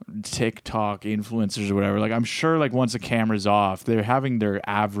TikTok influencers or whatever, like I'm sure like once the camera's off, they're having their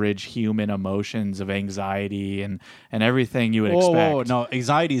average human emotions of anxiety and everything you would expect. Whoa, no,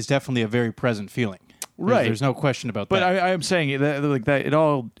 anxiety is definitely a very present feeling. Right. There's no question about but that. But I'm saying that like that it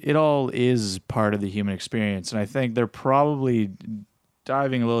all is part of the human experience, and I think they're probably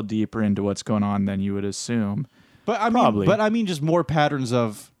diving a little deeper into what's going on than you would assume. But I mean, just more patterns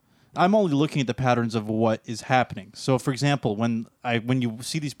of. I'm only looking at the patterns of what is happening. So, for example, when you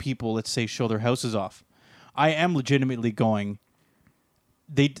see these people, let's say, show their houses off, I am legitimately going.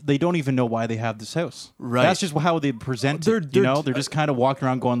 They don't even know why they have this house. Right. That's just how they present it. They're just kind of walking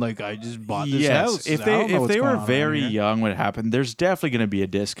around going like, I just bought this house. If they were very young when it happened, there's definitely going to be a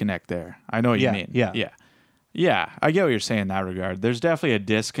disconnect there. I know what you mean. Yeah. I get what you're saying in that regard. There's definitely a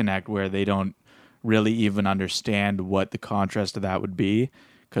disconnect where they don't really even understand what the contrast of that would be,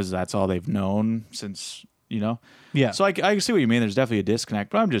 because that's all they've known since, Yeah. So I see what you mean. There's definitely a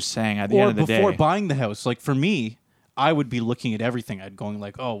disconnect, but I'm just saying at the end of the day. Or before buying the house, like for me, I would be looking at everything. I'd going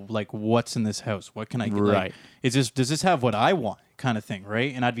like, oh, like what's in this house? What can I get? Right. Like, does this have what I want? Kind of thing,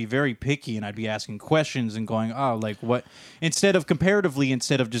 right? And I'd be very picky, and I'd be asking questions and going, oh, like what? Instead of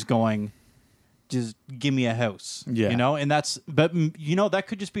just going, just give me a house. Yeah. And that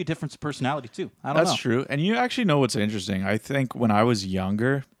could just be a difference of personality too. I don't know. That's true. And you actually know what's interesting. I think when I was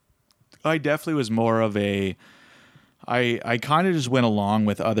younger, I definitely was more of I kind of just went along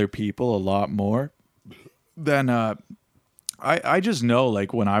with other people a lot more. Then I just know,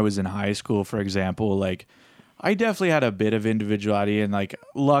 like, when I was in high school, for example, like, I definitely had a bit of individuality, and, like,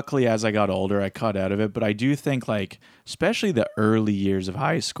 luckily as I got older, I cut out of it. But I do think, like, especially the early years of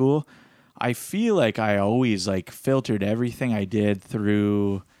high school, I feel like I always, like, filtered everything I did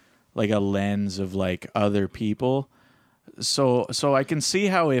through, like, a lens of, like, other people. So I can see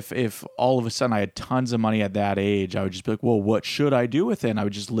how if all of a sudden I had tons of money at that age, I would just be like, well, what should I do with it? And I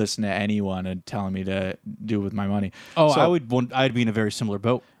would just listen to anyone and telling me to do with my money. Oh, So, I'd be in a very similar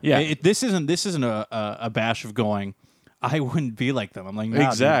boat. Yeah. This isn't a bash of going, I wouldn't be like them. I'm like, nah,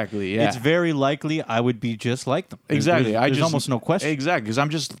 Exactly, dude. yeah. It's very likely I would be just like them. Exactly. There's almost no question. Exactly, because I'm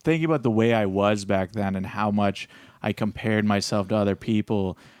just thinking about the way I was back then and how much I compared myself to other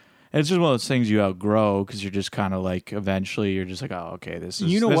people. And it's just one of those things you outgrow because you're just kind of like, eventually you're just like, oh, okay, this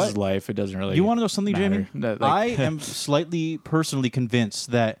is what? is life. It doesn't really. You want to know something, matter. Jamie? I am slightly personally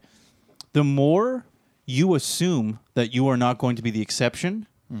convinced that the more you assume that you are not going to be the exception,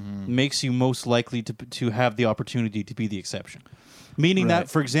 makes you most likely to have the opportunity to be the exception. Meaning Right. that,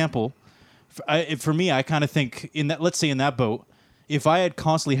 for example, for me, I kind of think in that. Let's say in that boat, if I had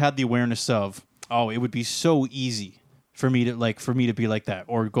constantly had the awareness of, oh, it would be so easy for me to be like that,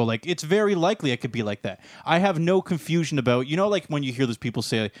 or go like, it's very likely I could be like that. I have no confusion about, like when you hear those people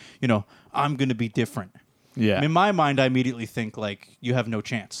say, I'm going to be different. Yeah. In my mind, I immediately think like you have no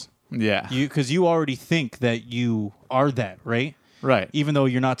chance. Yeah. Because you already think that you are that, right? Right. Even though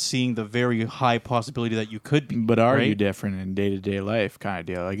you're not seeing the very high possibility that you could be. But are right? you different in day-to-day life kind of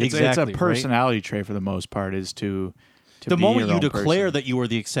deal? Like it's Exactly, a right? personality trait for the most part is to The be moment your you own declare person. that you are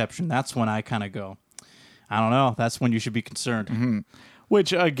the exception, that's when I kind of go, I don't know. That's when you should be concerned. Mm-hmm.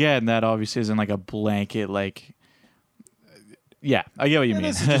 Which, again, that obviously isn't like a blanket, like... Yeah, I get what you mean.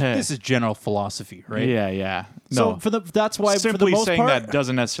 This is general philosophy, right? Yeah. So No. that's why Simply for the most saying part, that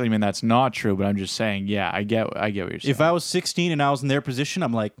doesn't necessarily mean that's not true, but I'm just saying, yeah, I get what you're saying. if I was 16 and I was in their position,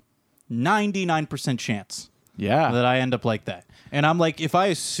 I'm like 99% chance yeah. that I end up like that. And I'm like, if I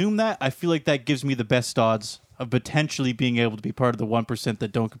assume that, I feel like that gives me the best odds of potentially being able to be part of the 1%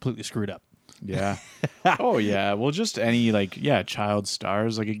 that don't completely screw it up. Yeah. Oh, yeah. Well, just any, child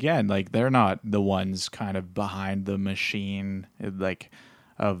stars, again, they're not the ones kind of behind the machine,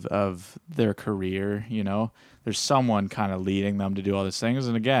 of their career, There's someone kind of leading them to do all these things.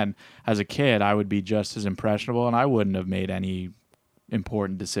 And again, as a kid, I would be just as impressionable, and I wouldn't have made any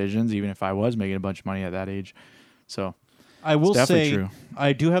important decisions, even if I was making a bunch of money at that age. So I will definitely say, true.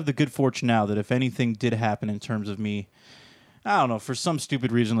 I do have the good fortune now that if anything did happen in terms of me, I don't know, for some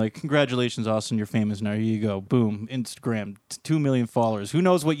stupid reason, like, congratulations, Austin, you're famous now. Here you go. Boom. Instagram, 2 million followers. Who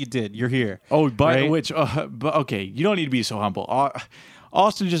knows what you did? You're here. Oh, but right? but okay, you don't need to be so humble.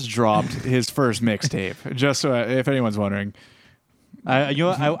 Austin just dropped his first mixtape, just so if anyone's wondering.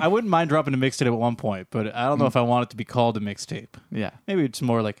 I wouldn't mind dropping a mixtape at one point, but I don't know if I want it to be called a mixtape. Yeah, Maybe it's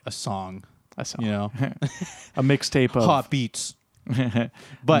more like a song, a song. a a mixtape of hot beats.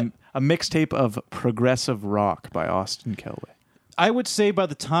 But a mixtape of progressive rock by Austin Kelway. I would say by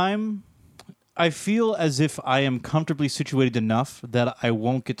the time I feel as if I am comfortably situated enough that I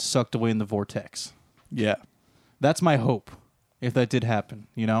won't get sucked away in the vortex. Yeah, That's my hope, if that did happen,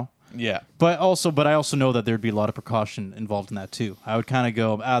 yeah, But I also know that there'd be a lot of precaution involved in that too. I would kind of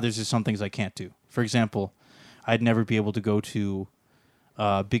go, there's just some things I can't do. For example, I'd never be able to go to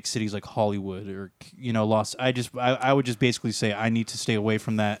big cities like Hollywood or I would just basically say I need to stay away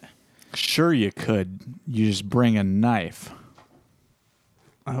from that. Sure, you could. You just bring a knife.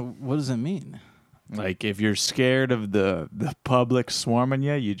 What does that mean? Like if you're scared of the public swarming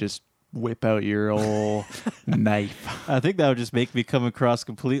you, you just whip out your old knife. I think that would just make me come across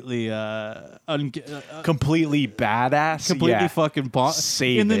completely Completely badass. completely yeah. fucking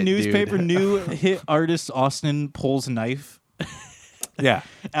Save in the it, newspaper. dude. New hit artist Austin pulls knife Yeah.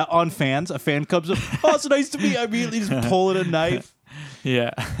 on fans. A fan comes up. Oh, it's nice to meet you. I immediately just pull a knife.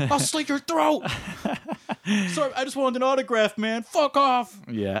 Yeah. I'll slit your throat. Sorry, I just wanted an autograph, man. Fuck off,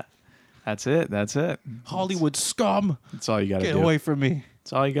 Yeah. That's it. Hollywood scum. That's all you gotta Get do. away from me.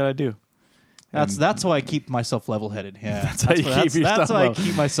 That's all you gotta do. That's how I keep myself level-headed. Yeah, that's how you keep yourself That's how I level.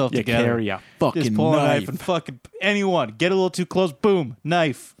 keep myself You together. carry a fucking Just pull a knife knife. and fucking anyone. Get a little too close. Boom,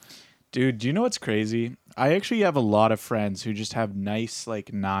 knife. Dude, do you know what's crazy? I actually have a lot of friends who just have nice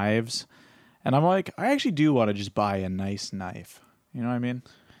knives, and I'm like, I actually do want to just buy a nice knife. You know what I mean?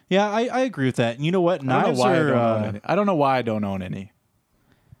 Yeah, I agree with that. And you know what? I don't know Knives why are. I don't know why I don't own any.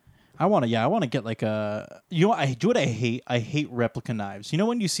 I want to get like a. I hate. I hate replica knives. You know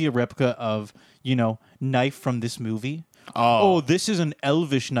when you see a replica of knife from this movie. Oh, this is an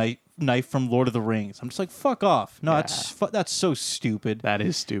elvish knife from Lord of the Rings. I'm just like, fuck off. No, that's so stupid. That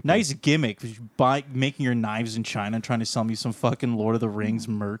is stupid. Nice gimmick. Making your knives in China and trying to sell me some fucking Lord of the Rings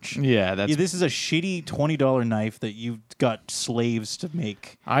merch. Yeah, that's. This is a shitty $20 knife that you've got slaves to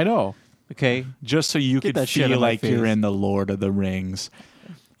make. I know. Okay, Just so you could that shit feel out of my like you're face. in the Lord of the Rings.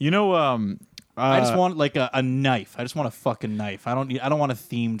 You know, I just want like a knife. I just want a fucking knife. I don't want a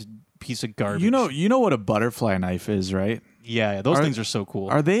themed piece of garbage. You know what a butterfly knife is, right? Yeah, those things are so cool.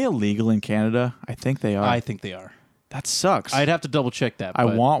 Are they illegal in Canada? I think they are. I think they are. That sucks. I'd have to double check that. I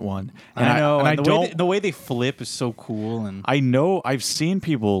but want one. I know. And I and the way they flip is so cool. And I know I've seen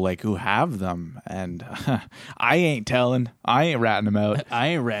people like who have them, and I ain't telling. I ain't ratting them out. I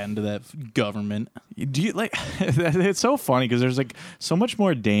ain't ratting to that government. Do you like? It's so funny because there's like so much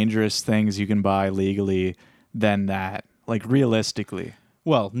more dangerous things you can buy legally than that. Like realistically,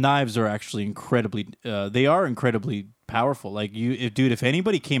 Well, knives are actually incredibly. They are incredibly powerful. Like if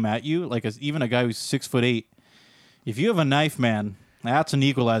anybody came at you, like even a guy who's 6'8", if you have a knife, man, that's an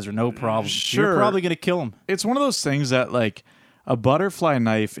equalizer, no problem. Sure. You're probably gonna kill him. it's one of those things that like a butterfly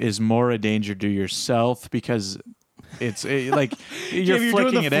knife is more a danger to yourself because like you're If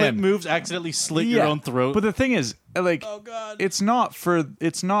flicking doing the it flip in. moves, accidentally slit your own throat. But the thing is, like, Oh, God. it's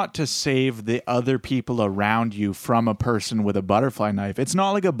not to save the other people around you from a person with a butterfly knife. It's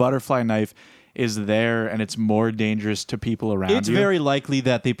not like a butterfly knife is there and it's more dangerous to people around it's you. very likely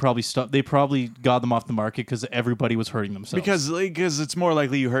that they probably stopped. They probably got them off the market because everybody was hurting themselves. because it's more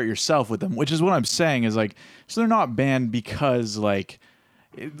likely you hurt yourself with them, which is what I'm saying is like, so they're not banned because like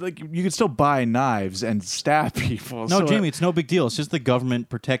you could still buy knives and stab people. no, So, Jamie, it's no big deal. It's just the government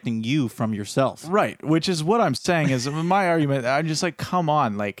protecting you from yourself. right, which is what I'm saying is my argument. I'm just like, come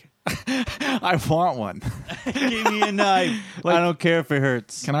on, like I want one. Give me a knife. I don't care if it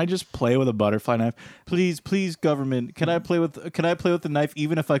hurts. Can I just play with a butterfly knife? Please, government. Can I play with the knife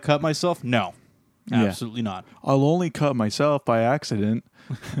even if I cut myself? No, Yeah. absolutely not. I'll only cut myself by accident.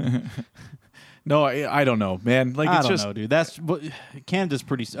 No, I don't know, man. Like I it's don't just know, dude. Canada's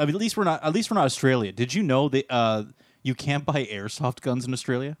pretty. I mean, at least we're not Australia. Did you know that you can't buy airsoft guns in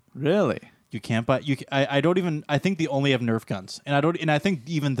Australia? really. You can't buy. I don't even. I think they only have Nerf guns, and I think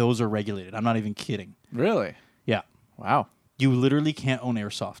even those are regulated. I'm not even kidding. Really? Yeah, Wow. you literally can't own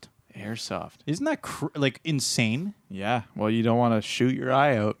airsoft. Airsoft. Isn't that like insane? Yeah. Well, you don't want to shoot your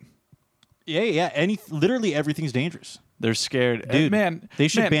eye out. Yeah. Literally everything's dangerous. They're scared. Dude, Man, they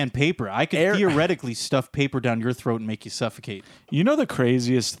should man, ban paper. I could Air- theoretically stuff paper down your throat and make you suffocate. You know the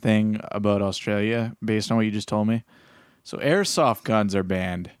craziest thing about Australia, based on what you just told me? So airsoft guns are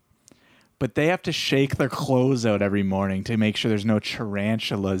banned, but they have to shake their clothes out every morning to make sure there's no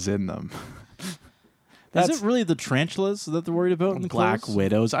tarantulas in them. Is it really the tarantulas that they're worried about in the Black clothes?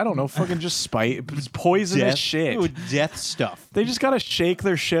 widows. I don't know. Fucking just poisonous shit. With death stuff. They just gotta shake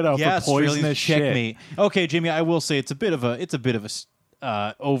their shit out Yeah, for poisonous Australians, shit. checkmate. Okay, Jamie, I will say it's a bit of a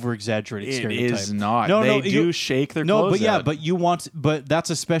over exaggerated It stereotype. is not. No, they no, do shake their no, clothes but yeah, out. but that's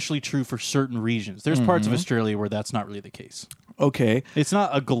especially true for certain regions. There's parts of Australia where that's not really the case. Okay. It's not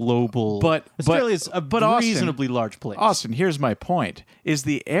a global. Australia is a Austin- reasonably large place. Austin, here's my point. Is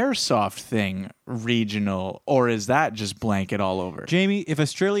the airsoft thing regional or is that just blanket all over? Jamie, if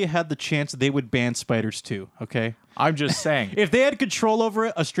Australia had the chance, they would ban spiders too. Okay. I'm just saying. If they had control over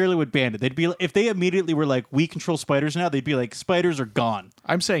it, Australia would ban it. They'd be if they immediately were like, we control spiders now. They'd be like, spiders are gone.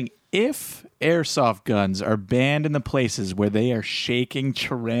 I'm saying if airsoft guns are banned in the places where they are shaking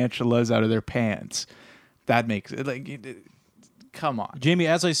tarantulas out of their pants, that makes it come on. Jamie,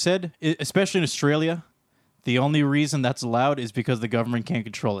 as I said, especially in Australia, the only reason that's allowed is because the government can't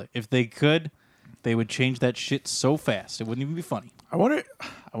control it. If they could, they would change that shit so fast it wouldn't even be funny. I wonder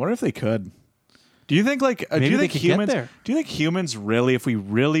if they could. Do you think do Maybe you they think could get humans there. do you think humans really, if we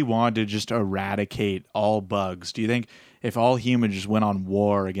really wanted to just eradicate all bugs, do you think if all humans just went on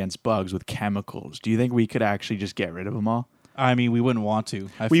war against bugs with chemicals, do you think we could actually just get rid of them all? I mean, we wouldn't want to.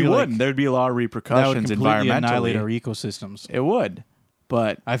 We feel wouldn't. Like There'd be a lot of that would repercussions completely annihilate our environmentally. ecosystems. It would.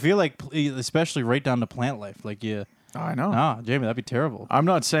 But I feel like, especially right down to plant life, like I know. Jamie, that'd be terrible. I'm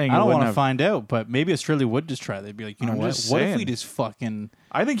not saying I it don't wouldn't want to have- find out, but maybe Australia would just try. They'd be like, you know I'm what? just What if we saying. just fucking?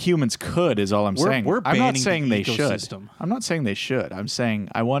 I think humans could is all I'm We're- saying. we're I'm not banning the saying they should. ecosystem. I'm not saying they should. I'm saying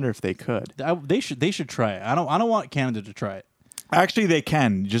I wonder if they could. They should try it. I don't want Canada to try it. Actually, they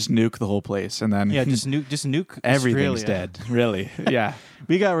can just nuke the whole place and then Yeah, just nuke everything's Australia. dead. Really? Yeah,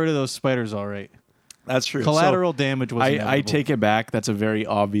 We got rid of those spiders all right. that's true. Collateral damage was I inevitable. take it back. That's a very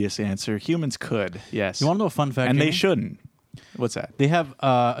obvious answer. Humans could, yes. You want to know a fun fact? and they Jamie? shouldn't. What's that? They have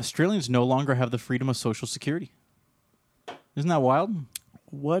Australians no longer have the freedom of social security. Isn't that wild?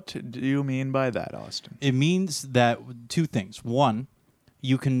 What do you mean by that, Austin? It means that two things. One,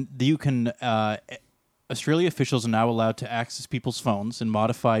 you can Australia officials are now allowed to access people's phones and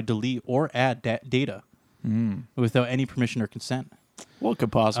modify, delete, or add data without any permission or consent. What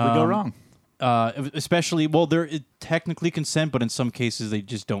could possibly go wrong? Especially, well, they're technically consent, but in some cases they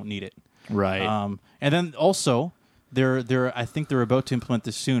just don't need it. Right. And then also, I think they're about to implement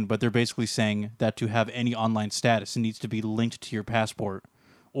this soon, but they're basically saying that to have any online status, it needs to be linked to your passport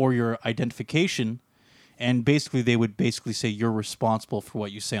or your identification, and basically they would basically say you're responsible for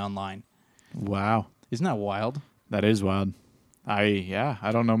what you say online. Wow. Isn't that wild? That is wild. I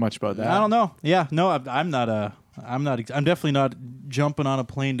don't know much about that. I don't know. Yeah, no, I'm definitely not jumping on a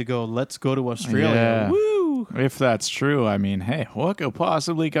plane to go. Let's go to Australia. Yeah. Woo! If that's true, I mean, hey, what could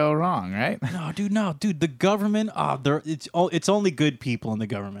possibly go wrong, right? No, dude. The government, it's only good people in the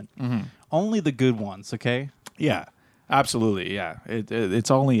government. Only the good ones. Okay. Yeah, absolutely. Yeah,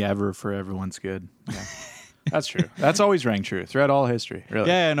 it's only ever for everyone's good. Yeah. That's true. That's always rang true throughout all history. Really.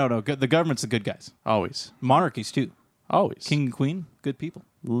 Yeah, no. The government's the good guys. Always. Monarchies too. Always. King and queen, good people.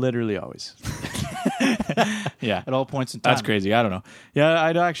 Literally always. Yeah. At all points in time. That's crazy. I don't know. Yeah,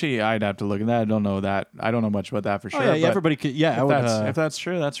 I'd have to look at that. I don't know that. I don't know much about that for sure. Oh, yeah, but everybody could. Yeah, if that's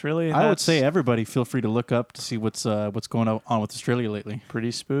true, that's really. I would say everybody feel free to look up to see what's going on with Australia lately.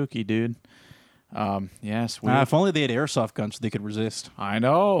 pretty spooky, dude. Yes. If only they had airsoft guns, so they could resist. I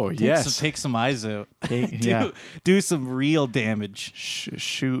know. Yes. Take some eyes out. Yeah. Do some real damage.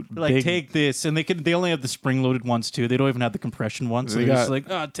 Shoot. Like big, take this, and they only have the spring-loaded ones too. They don't even have the compression ones. So They they're got- just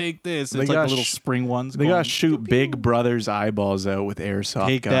like, take this. they It's like got the little sh- spring ones. They going, gotta shoot Big Brother's eyeballs out with airsoft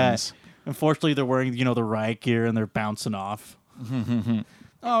Take guns. that. Unfortunately, they're wearing the riot gear and they're bouncing off.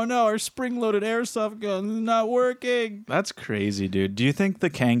 Oh no, our spring-loaded airsoft gun is not working. That's crazy, dude. Do you think the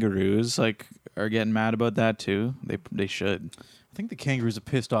kangaroos are getting mad about that too? They should. I think the kangaroos are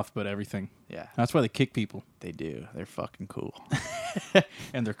pissed off about everything. Yeah, That's why they kick people, they do. They're fucking cool.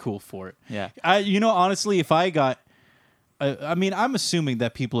 and they're cool for it. Yeah. Honestly, if I got, I'm assuming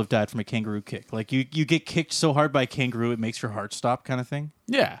that people have died from a kangaroo kick. Like you get kicked so hard by a kangaroo, it makes your heart stop, kind of thing.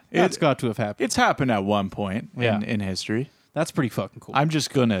 Yeah, That's got to have happened. it's happened at one point Yeah. in history. That's pretty fucking cool. I'm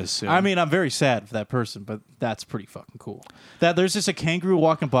just gonna assume. I mean, I'm very sad for that person, but that's pretty fucking cool. That there's just a kangaroo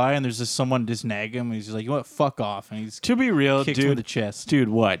walking by, and there's just someone just nag him, and he's like, "You know what? Fuck off!" And he's to be real, kicked him in the dude. chest. Dude,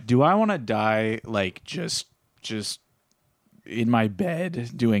 what? Do I want to die like just in my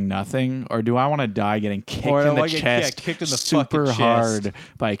bed doing nothing, or do I want to die getting kicked Or in the like, yeah, chest, kicked in the super fucking hard chest.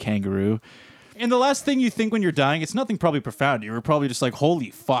 by a kangaroo? And the last thing you think when you're dying, it's nothing probably profound. You were probably just like,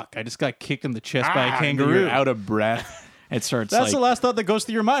 "Holy fuck! I just got kicked in the chest by a And then kangaroo." you're out of breath. It starts That's like the last thought that goes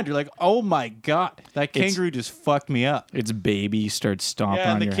through your mind. You're like, "Oh my god, that kangaroo just fucked me up." its baby starts stomping Yeah,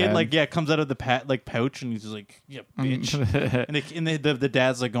 on and the your kid head. comes out of the pouch, and he's just like, "Yeah, bitch." and the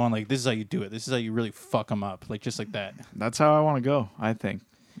dad's like going like, "This is how you do it. This is how you really fuck them up, like just like that." That's how I want to go. I think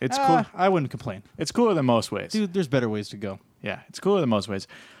it's cool. I wouldn't complain, It's cooler than most ways. dude. There's better ways to go. Yeah, it's cooler than most ways.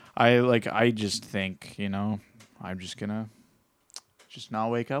 I just think, I'm just gonna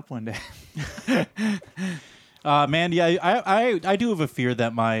not wake up one day. Man, yeah, I do have a fear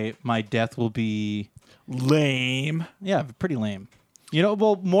that my death will be Lame. pretty lame.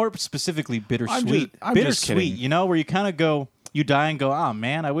 Well, more specifically, bittersweet. I'm just Bittersweet, kidding. where you kind of go, you die and go, "Oh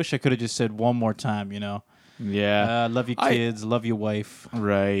man, I wish I could have just said one more time." Yeah. Love you, kids. Love your wife.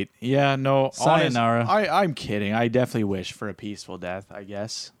 Right. Yeah, no. Sayonara. I'm kidding. I definitely wish for a peaceful death, I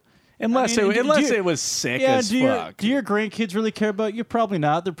guess. Unless I mean, it was sick as fuck. Do your grandkids really care about you? Probably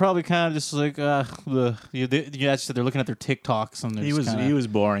not. They're probably kind of just like, they're looking at their TikToks and He was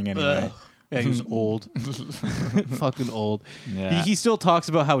boring anyway. Yeah, he was old, fucking old. Yeah. He still talks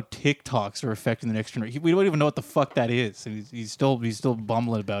about how TikToks are affecting the next generation. We don't even know what the fuck that is. And he's still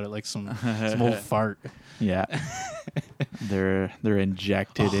bumbling about it like some old fart. Yeah. they're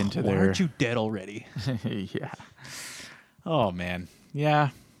injected into Why their aren't you dead already? yeah. Oh man. Yeah.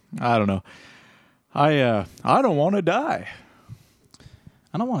 I don't know. I don't want to die.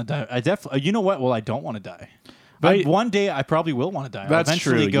 I don't want to die. I definitely. You know what? Well, I don't want to die. But one day I probably will want to die. That's I'll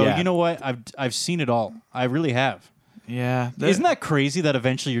eventually true, go, yeah. You know what? I've seen it all. I really have. Yeah. Isn't that crazy that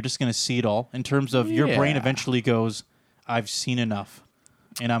eventually you're just going to see it all in terms of your brain Yeah. eventually goes, I've seen enough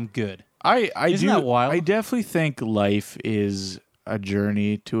and I'm good. Isn't that wild? I definitely think life is a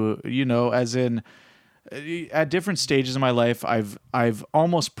journey to, as in at different stages of my life, I've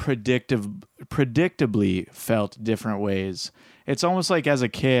almost predictably felt different ways. It's almost like as a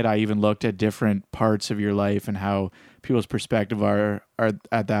kid, I even looked at different parts of your life and how people's perspective are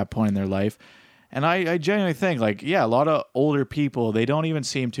at that point in their life. And I genuinely think, like, yeah, a lot of older people, they don't even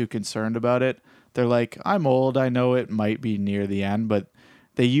seem too concerned about it. They're like, I'm old. I know it might be near the end, but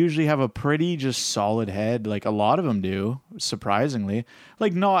they usually have a pretty just solid head. Like a lot of them do, surprisingly.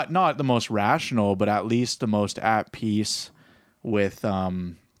 Like not the most rational, but at least the most at peace with,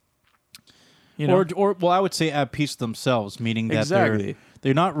 Or I would say at peace with themselves, meaning that Exactly.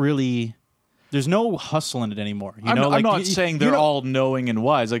 they're not really. There's no hustle in it anymore. I'm not saying they're all knowing and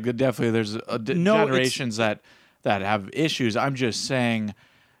wise. Like definitely, there's No, generations that have issues. I'm just saying,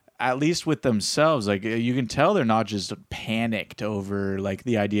 at least with themselves, like you can tell they're not just panicked over like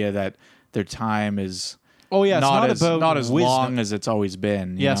the idea that their time is Oh yeah, it's not as about not as wisdom. long as it's always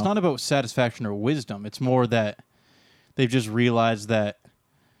been. you Yeah, it's know? not about satisfaction or wisdom. It's more that they've just realized that,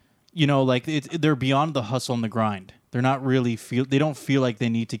 like they're beyond the hustle and the grind. They're not really they don't feel like they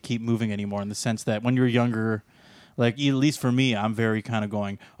need to keep moving anymore in the sense that when you're younger, like at least for me, I'm very kind of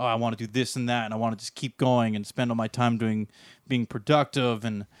going, oh, I want to do this and that, and I want to just keep going and spend all my time being productive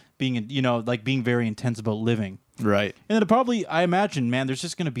and being, like being very intense about living. Right. And then probably, I imagine, man, there's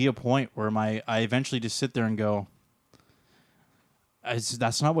just going to be a point where I eventually just sit there and go,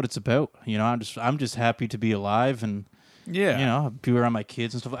 that's not what it's about. I'm just happy to be alive and Yeah. be around my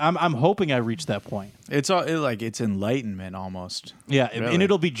kids and stuff. I'm hoping I reach that point. It's all like it's enlightenment almost. Yeah, Really. and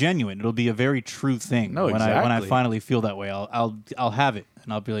it'll be genuine. It'll be a very true thing. No, when I exactly. finally feel that way, I'll have it,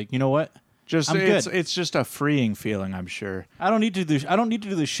 and I'll be like, you know what? Just I'm it's good. it's just a freeing feeling, I'm sure. I don't need to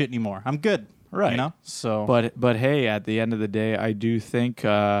do this shit anymore. I'm good. Right. So, But hey, at the end of the day, I do think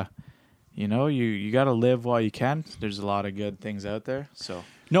you got to live while you can. There's a lot of good things out there. So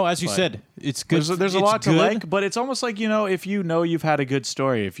no, as you but said, it's good. there's a it's lot to good. like, but it's almost like if you've had a good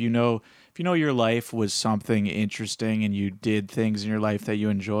story, if you know your life was something interesting and you did things in your life that you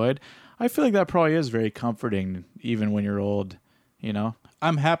enjoyed, I feel like that probably is very comforting, even when you're old.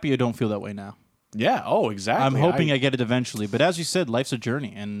 I'm happy I don't feel that way now. Yeah. Oh, exactly. I'm hoping I get it eventually. But as you said, life's a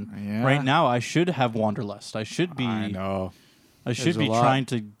journey, and Yeah. right now I should have wanderlust. I should be. I know. I should There's a be lot. trying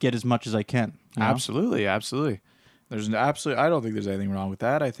to get as much as I can. you know? Absolutely. There's I don't think there's anything wrong with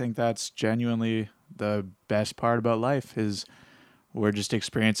that. I think that's genuinely the best part about life is we're just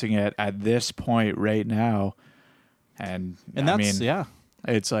experiencing it at this point right now. And And I that's mean, yeah.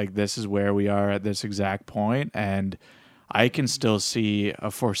 it's like this is where we are at this exact point, and I can still see a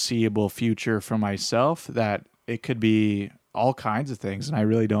foreseeable future for myself that it could be all kinds of things, and I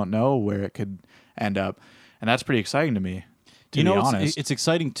really don't know where it could end up. And that's pretty exciting to me, to be honest. It's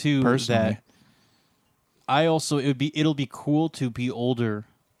exciting too personally. that I also it'll be cool to be older,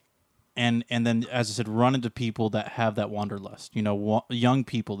 and then as I said, run into people that have that wanderlust. Young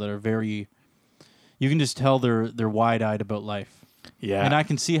people that are very. You can just tell they're wide-eyed about life. Yeah. And I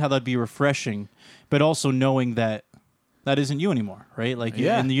can see how that'd be refreshing, but also knowing that isn't you anymore, right? Like,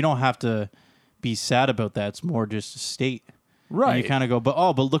 Yeah. and you don't have to be sad about that. It's more just a state. Right. And you kind of go, but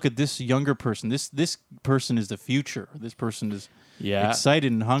look at this younger person. This person is the future. This person is Yeah.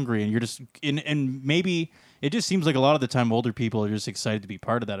 excited and hungry, and you're just and maybe it just seems like a lot of the time older people are just excited to be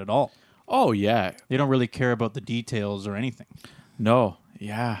part of that at all. Oh, yeah. They don't really care about the details or anything. No.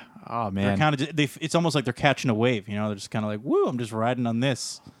 Yeah. Oh, They're man. kind of it's almost like they're catching a wave. They're just kind of like, woo, I'm just riding on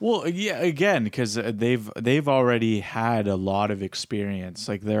this. Well, yeah, again, because they've already had a lot of experience.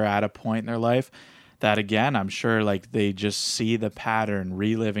 Like they're at a point in their life that, again, I'm sure like they just see the pattern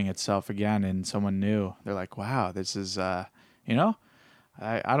reliving itself again in someone new. They're like, wow, this is, I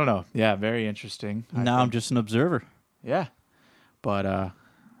don't know. Yeah, very interesting. Now I'm just an observer. Yeah, but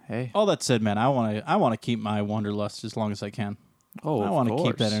hey, All that said, man, I want to keep my wanderlust as long as I can. oh, I want to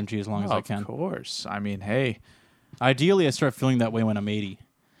keep that energy as long as I can. Of course. I mean, hey, Ideally, I start feeling that way when I'm 80.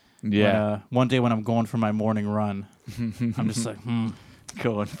 yeah, When, one day when I'm going for my morning run, I'm just like,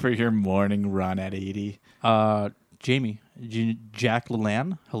 going for your morning run at 80. Jamie, Jack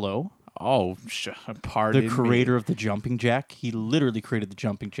LaLanne, hello. Oh, pardon The me. creator of the jumping jack. He literally created the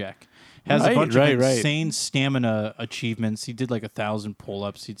jumping jack. Has a Right, bunch right, of right. insane stamina achievements. He did like 1,000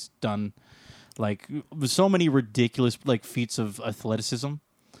 pull-ups. He's done like so many ridiculous like feats of athleticism.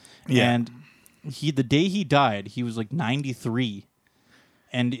 Yeah. And the day he died, he was like 93,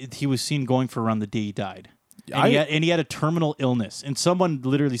 and he was seen going for a run the day he died. And he had a terminal illness. And someone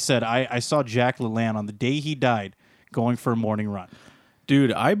literally said, I saw Jack LaLanne on the day he died going for a morning run.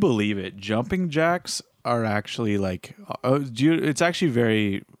 Dude, I believe it. Jumping jacks are actually like, it's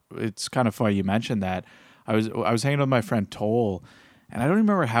actually it's kind of funny you mentioned that. I was hanging with my friend Toll, and I don't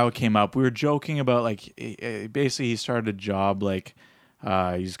remember how it came up. We were joking about like, basically he started a job like,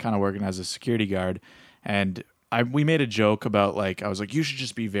 he's kind of working as a security guard, and we made a joke about like, I was like, you should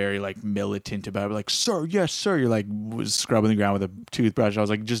just be very like militant about it. Like, sir, yes, sir. You're like was scrubbing the ground with a toothbrush. I was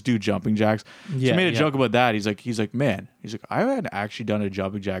like, just do jumping jacks. So Yeah, I made a yeah. joke about that. He's like, man, I haven't actually done a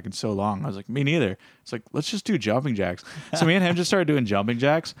jumping jack in so long. I was like, me neither. It's like, let's just do jumping jacks. So me and him just started doing jumping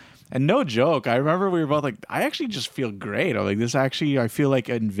jacks. And no joke, I remember we were both like, I actually just feel great. I'm like, I feel like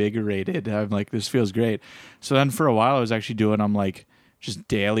invigorated. I'm like, this feels great. So then for a while I was actually doing them like just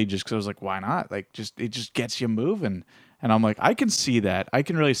daily, just because I was like, why not? Like, it just gets you moving. And I'm like, I can see that. I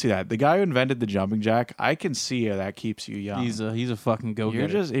can really see that. The guy who invented the jumping jack, I can see how that keeps you young. He's a fucking You're go-getter.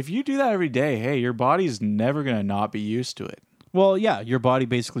 just, if you do that every day, hey, your body's never gonna not be used to it. Well, yeah, your body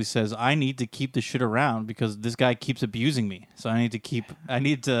basically says, I need to keep this shit around because this guy keeps abusing me. So I need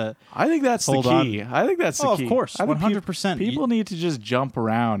to I think that's the Hold key. on. I think that's the Oh, key. of course, I think 100%. People need to just jump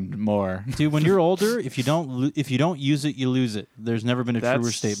around more. Dude, when you're older, if you don't use it, you lose it. There's never been a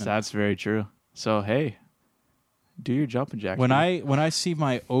truer statement. That's very true. So hey, do your jumping jacks. When I see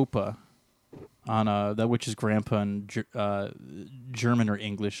my Opa on that, which is grandpa in German or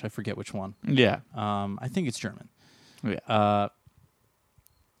English, I forget which one. yeah, I think it's German. yeah,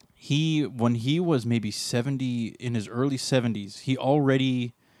 When he was maybe 70, in his early 70s, he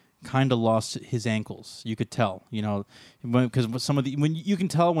already kind of lost his ankles. You could tell, because when you can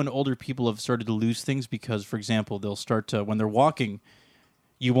tell when older people have started to lose things because, for example, they'll start to, when they're walking,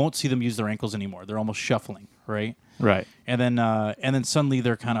 you won't see them use their ankles anymore. They're almost shuffling, right? right. And then suddenly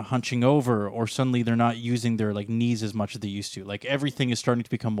they're kind of hunching over, or suddenly they're not using their like knees as much as they used to. Like everything is starting to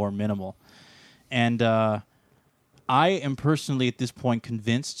become more minimal. And I am personally at this point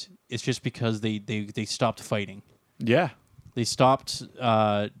convinced it's just because they stopped fighting. Yeah, They stopped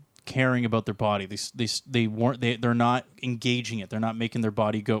caring about their body. They're not engaging it. They're not making their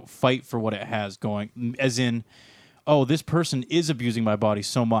body go fight for what it has going. As in, oh, this person is abusing my body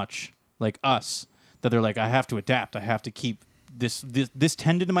so much, like us, that they're like, I have to adapt. I have to keep this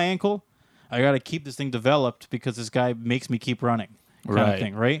tendon in my ankle. I got to keep this thing developed because this guy makes me keep running, kind of Right.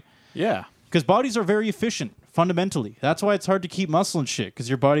 thing, right? yeah. Because bodies are very efficient, fundamentally. That's why it's hard to keep muscle and shit, because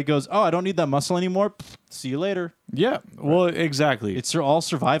your body goes, oh, I don't need that muscle anymore. Pfft, see you later. Yeah, well, exactly. It's all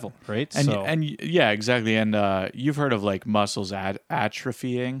survival, right? And yeah, exactly. And you've heard of like muscles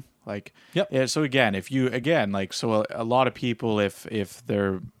atrophying, like Yep. Yeah, so again, if you a lot of people, if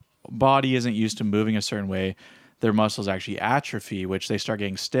their body isn't used to moving a certain way, their muscles actually atrophy, which they start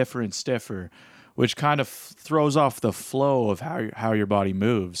getting stiffer and stiffer, which kind of throws off the flow of how your body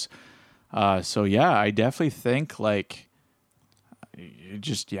moves. So yeah, I definitely think like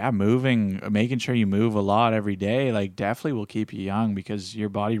making sure you move a lot every day, like definitely will keep you young because your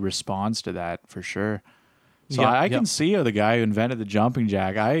body responds to that for sure. So Yeah, I yeah. can see how the guy who invented the jumping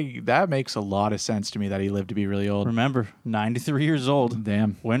jack, that makes a lot of sense to me that he lived to be really old. remember, 93 years old.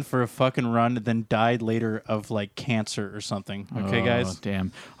 Damn. Went for a fucking run, then died later of like cancer or something. Okay, Oh, guys?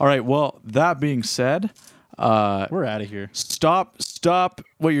 damn. All right. Well, that being said, We're out of here. stop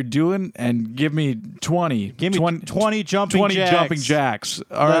what you're doing and give me 20. Give me 20 jumping 20 jacks. jumping jacks.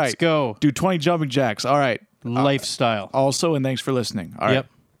 All right. Let's go. Do 20 jumping jacks. All right. Lifestyle. Also, and thanks for listening. All right. Yep.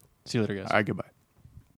 See you later, guys. All right. Goodbye.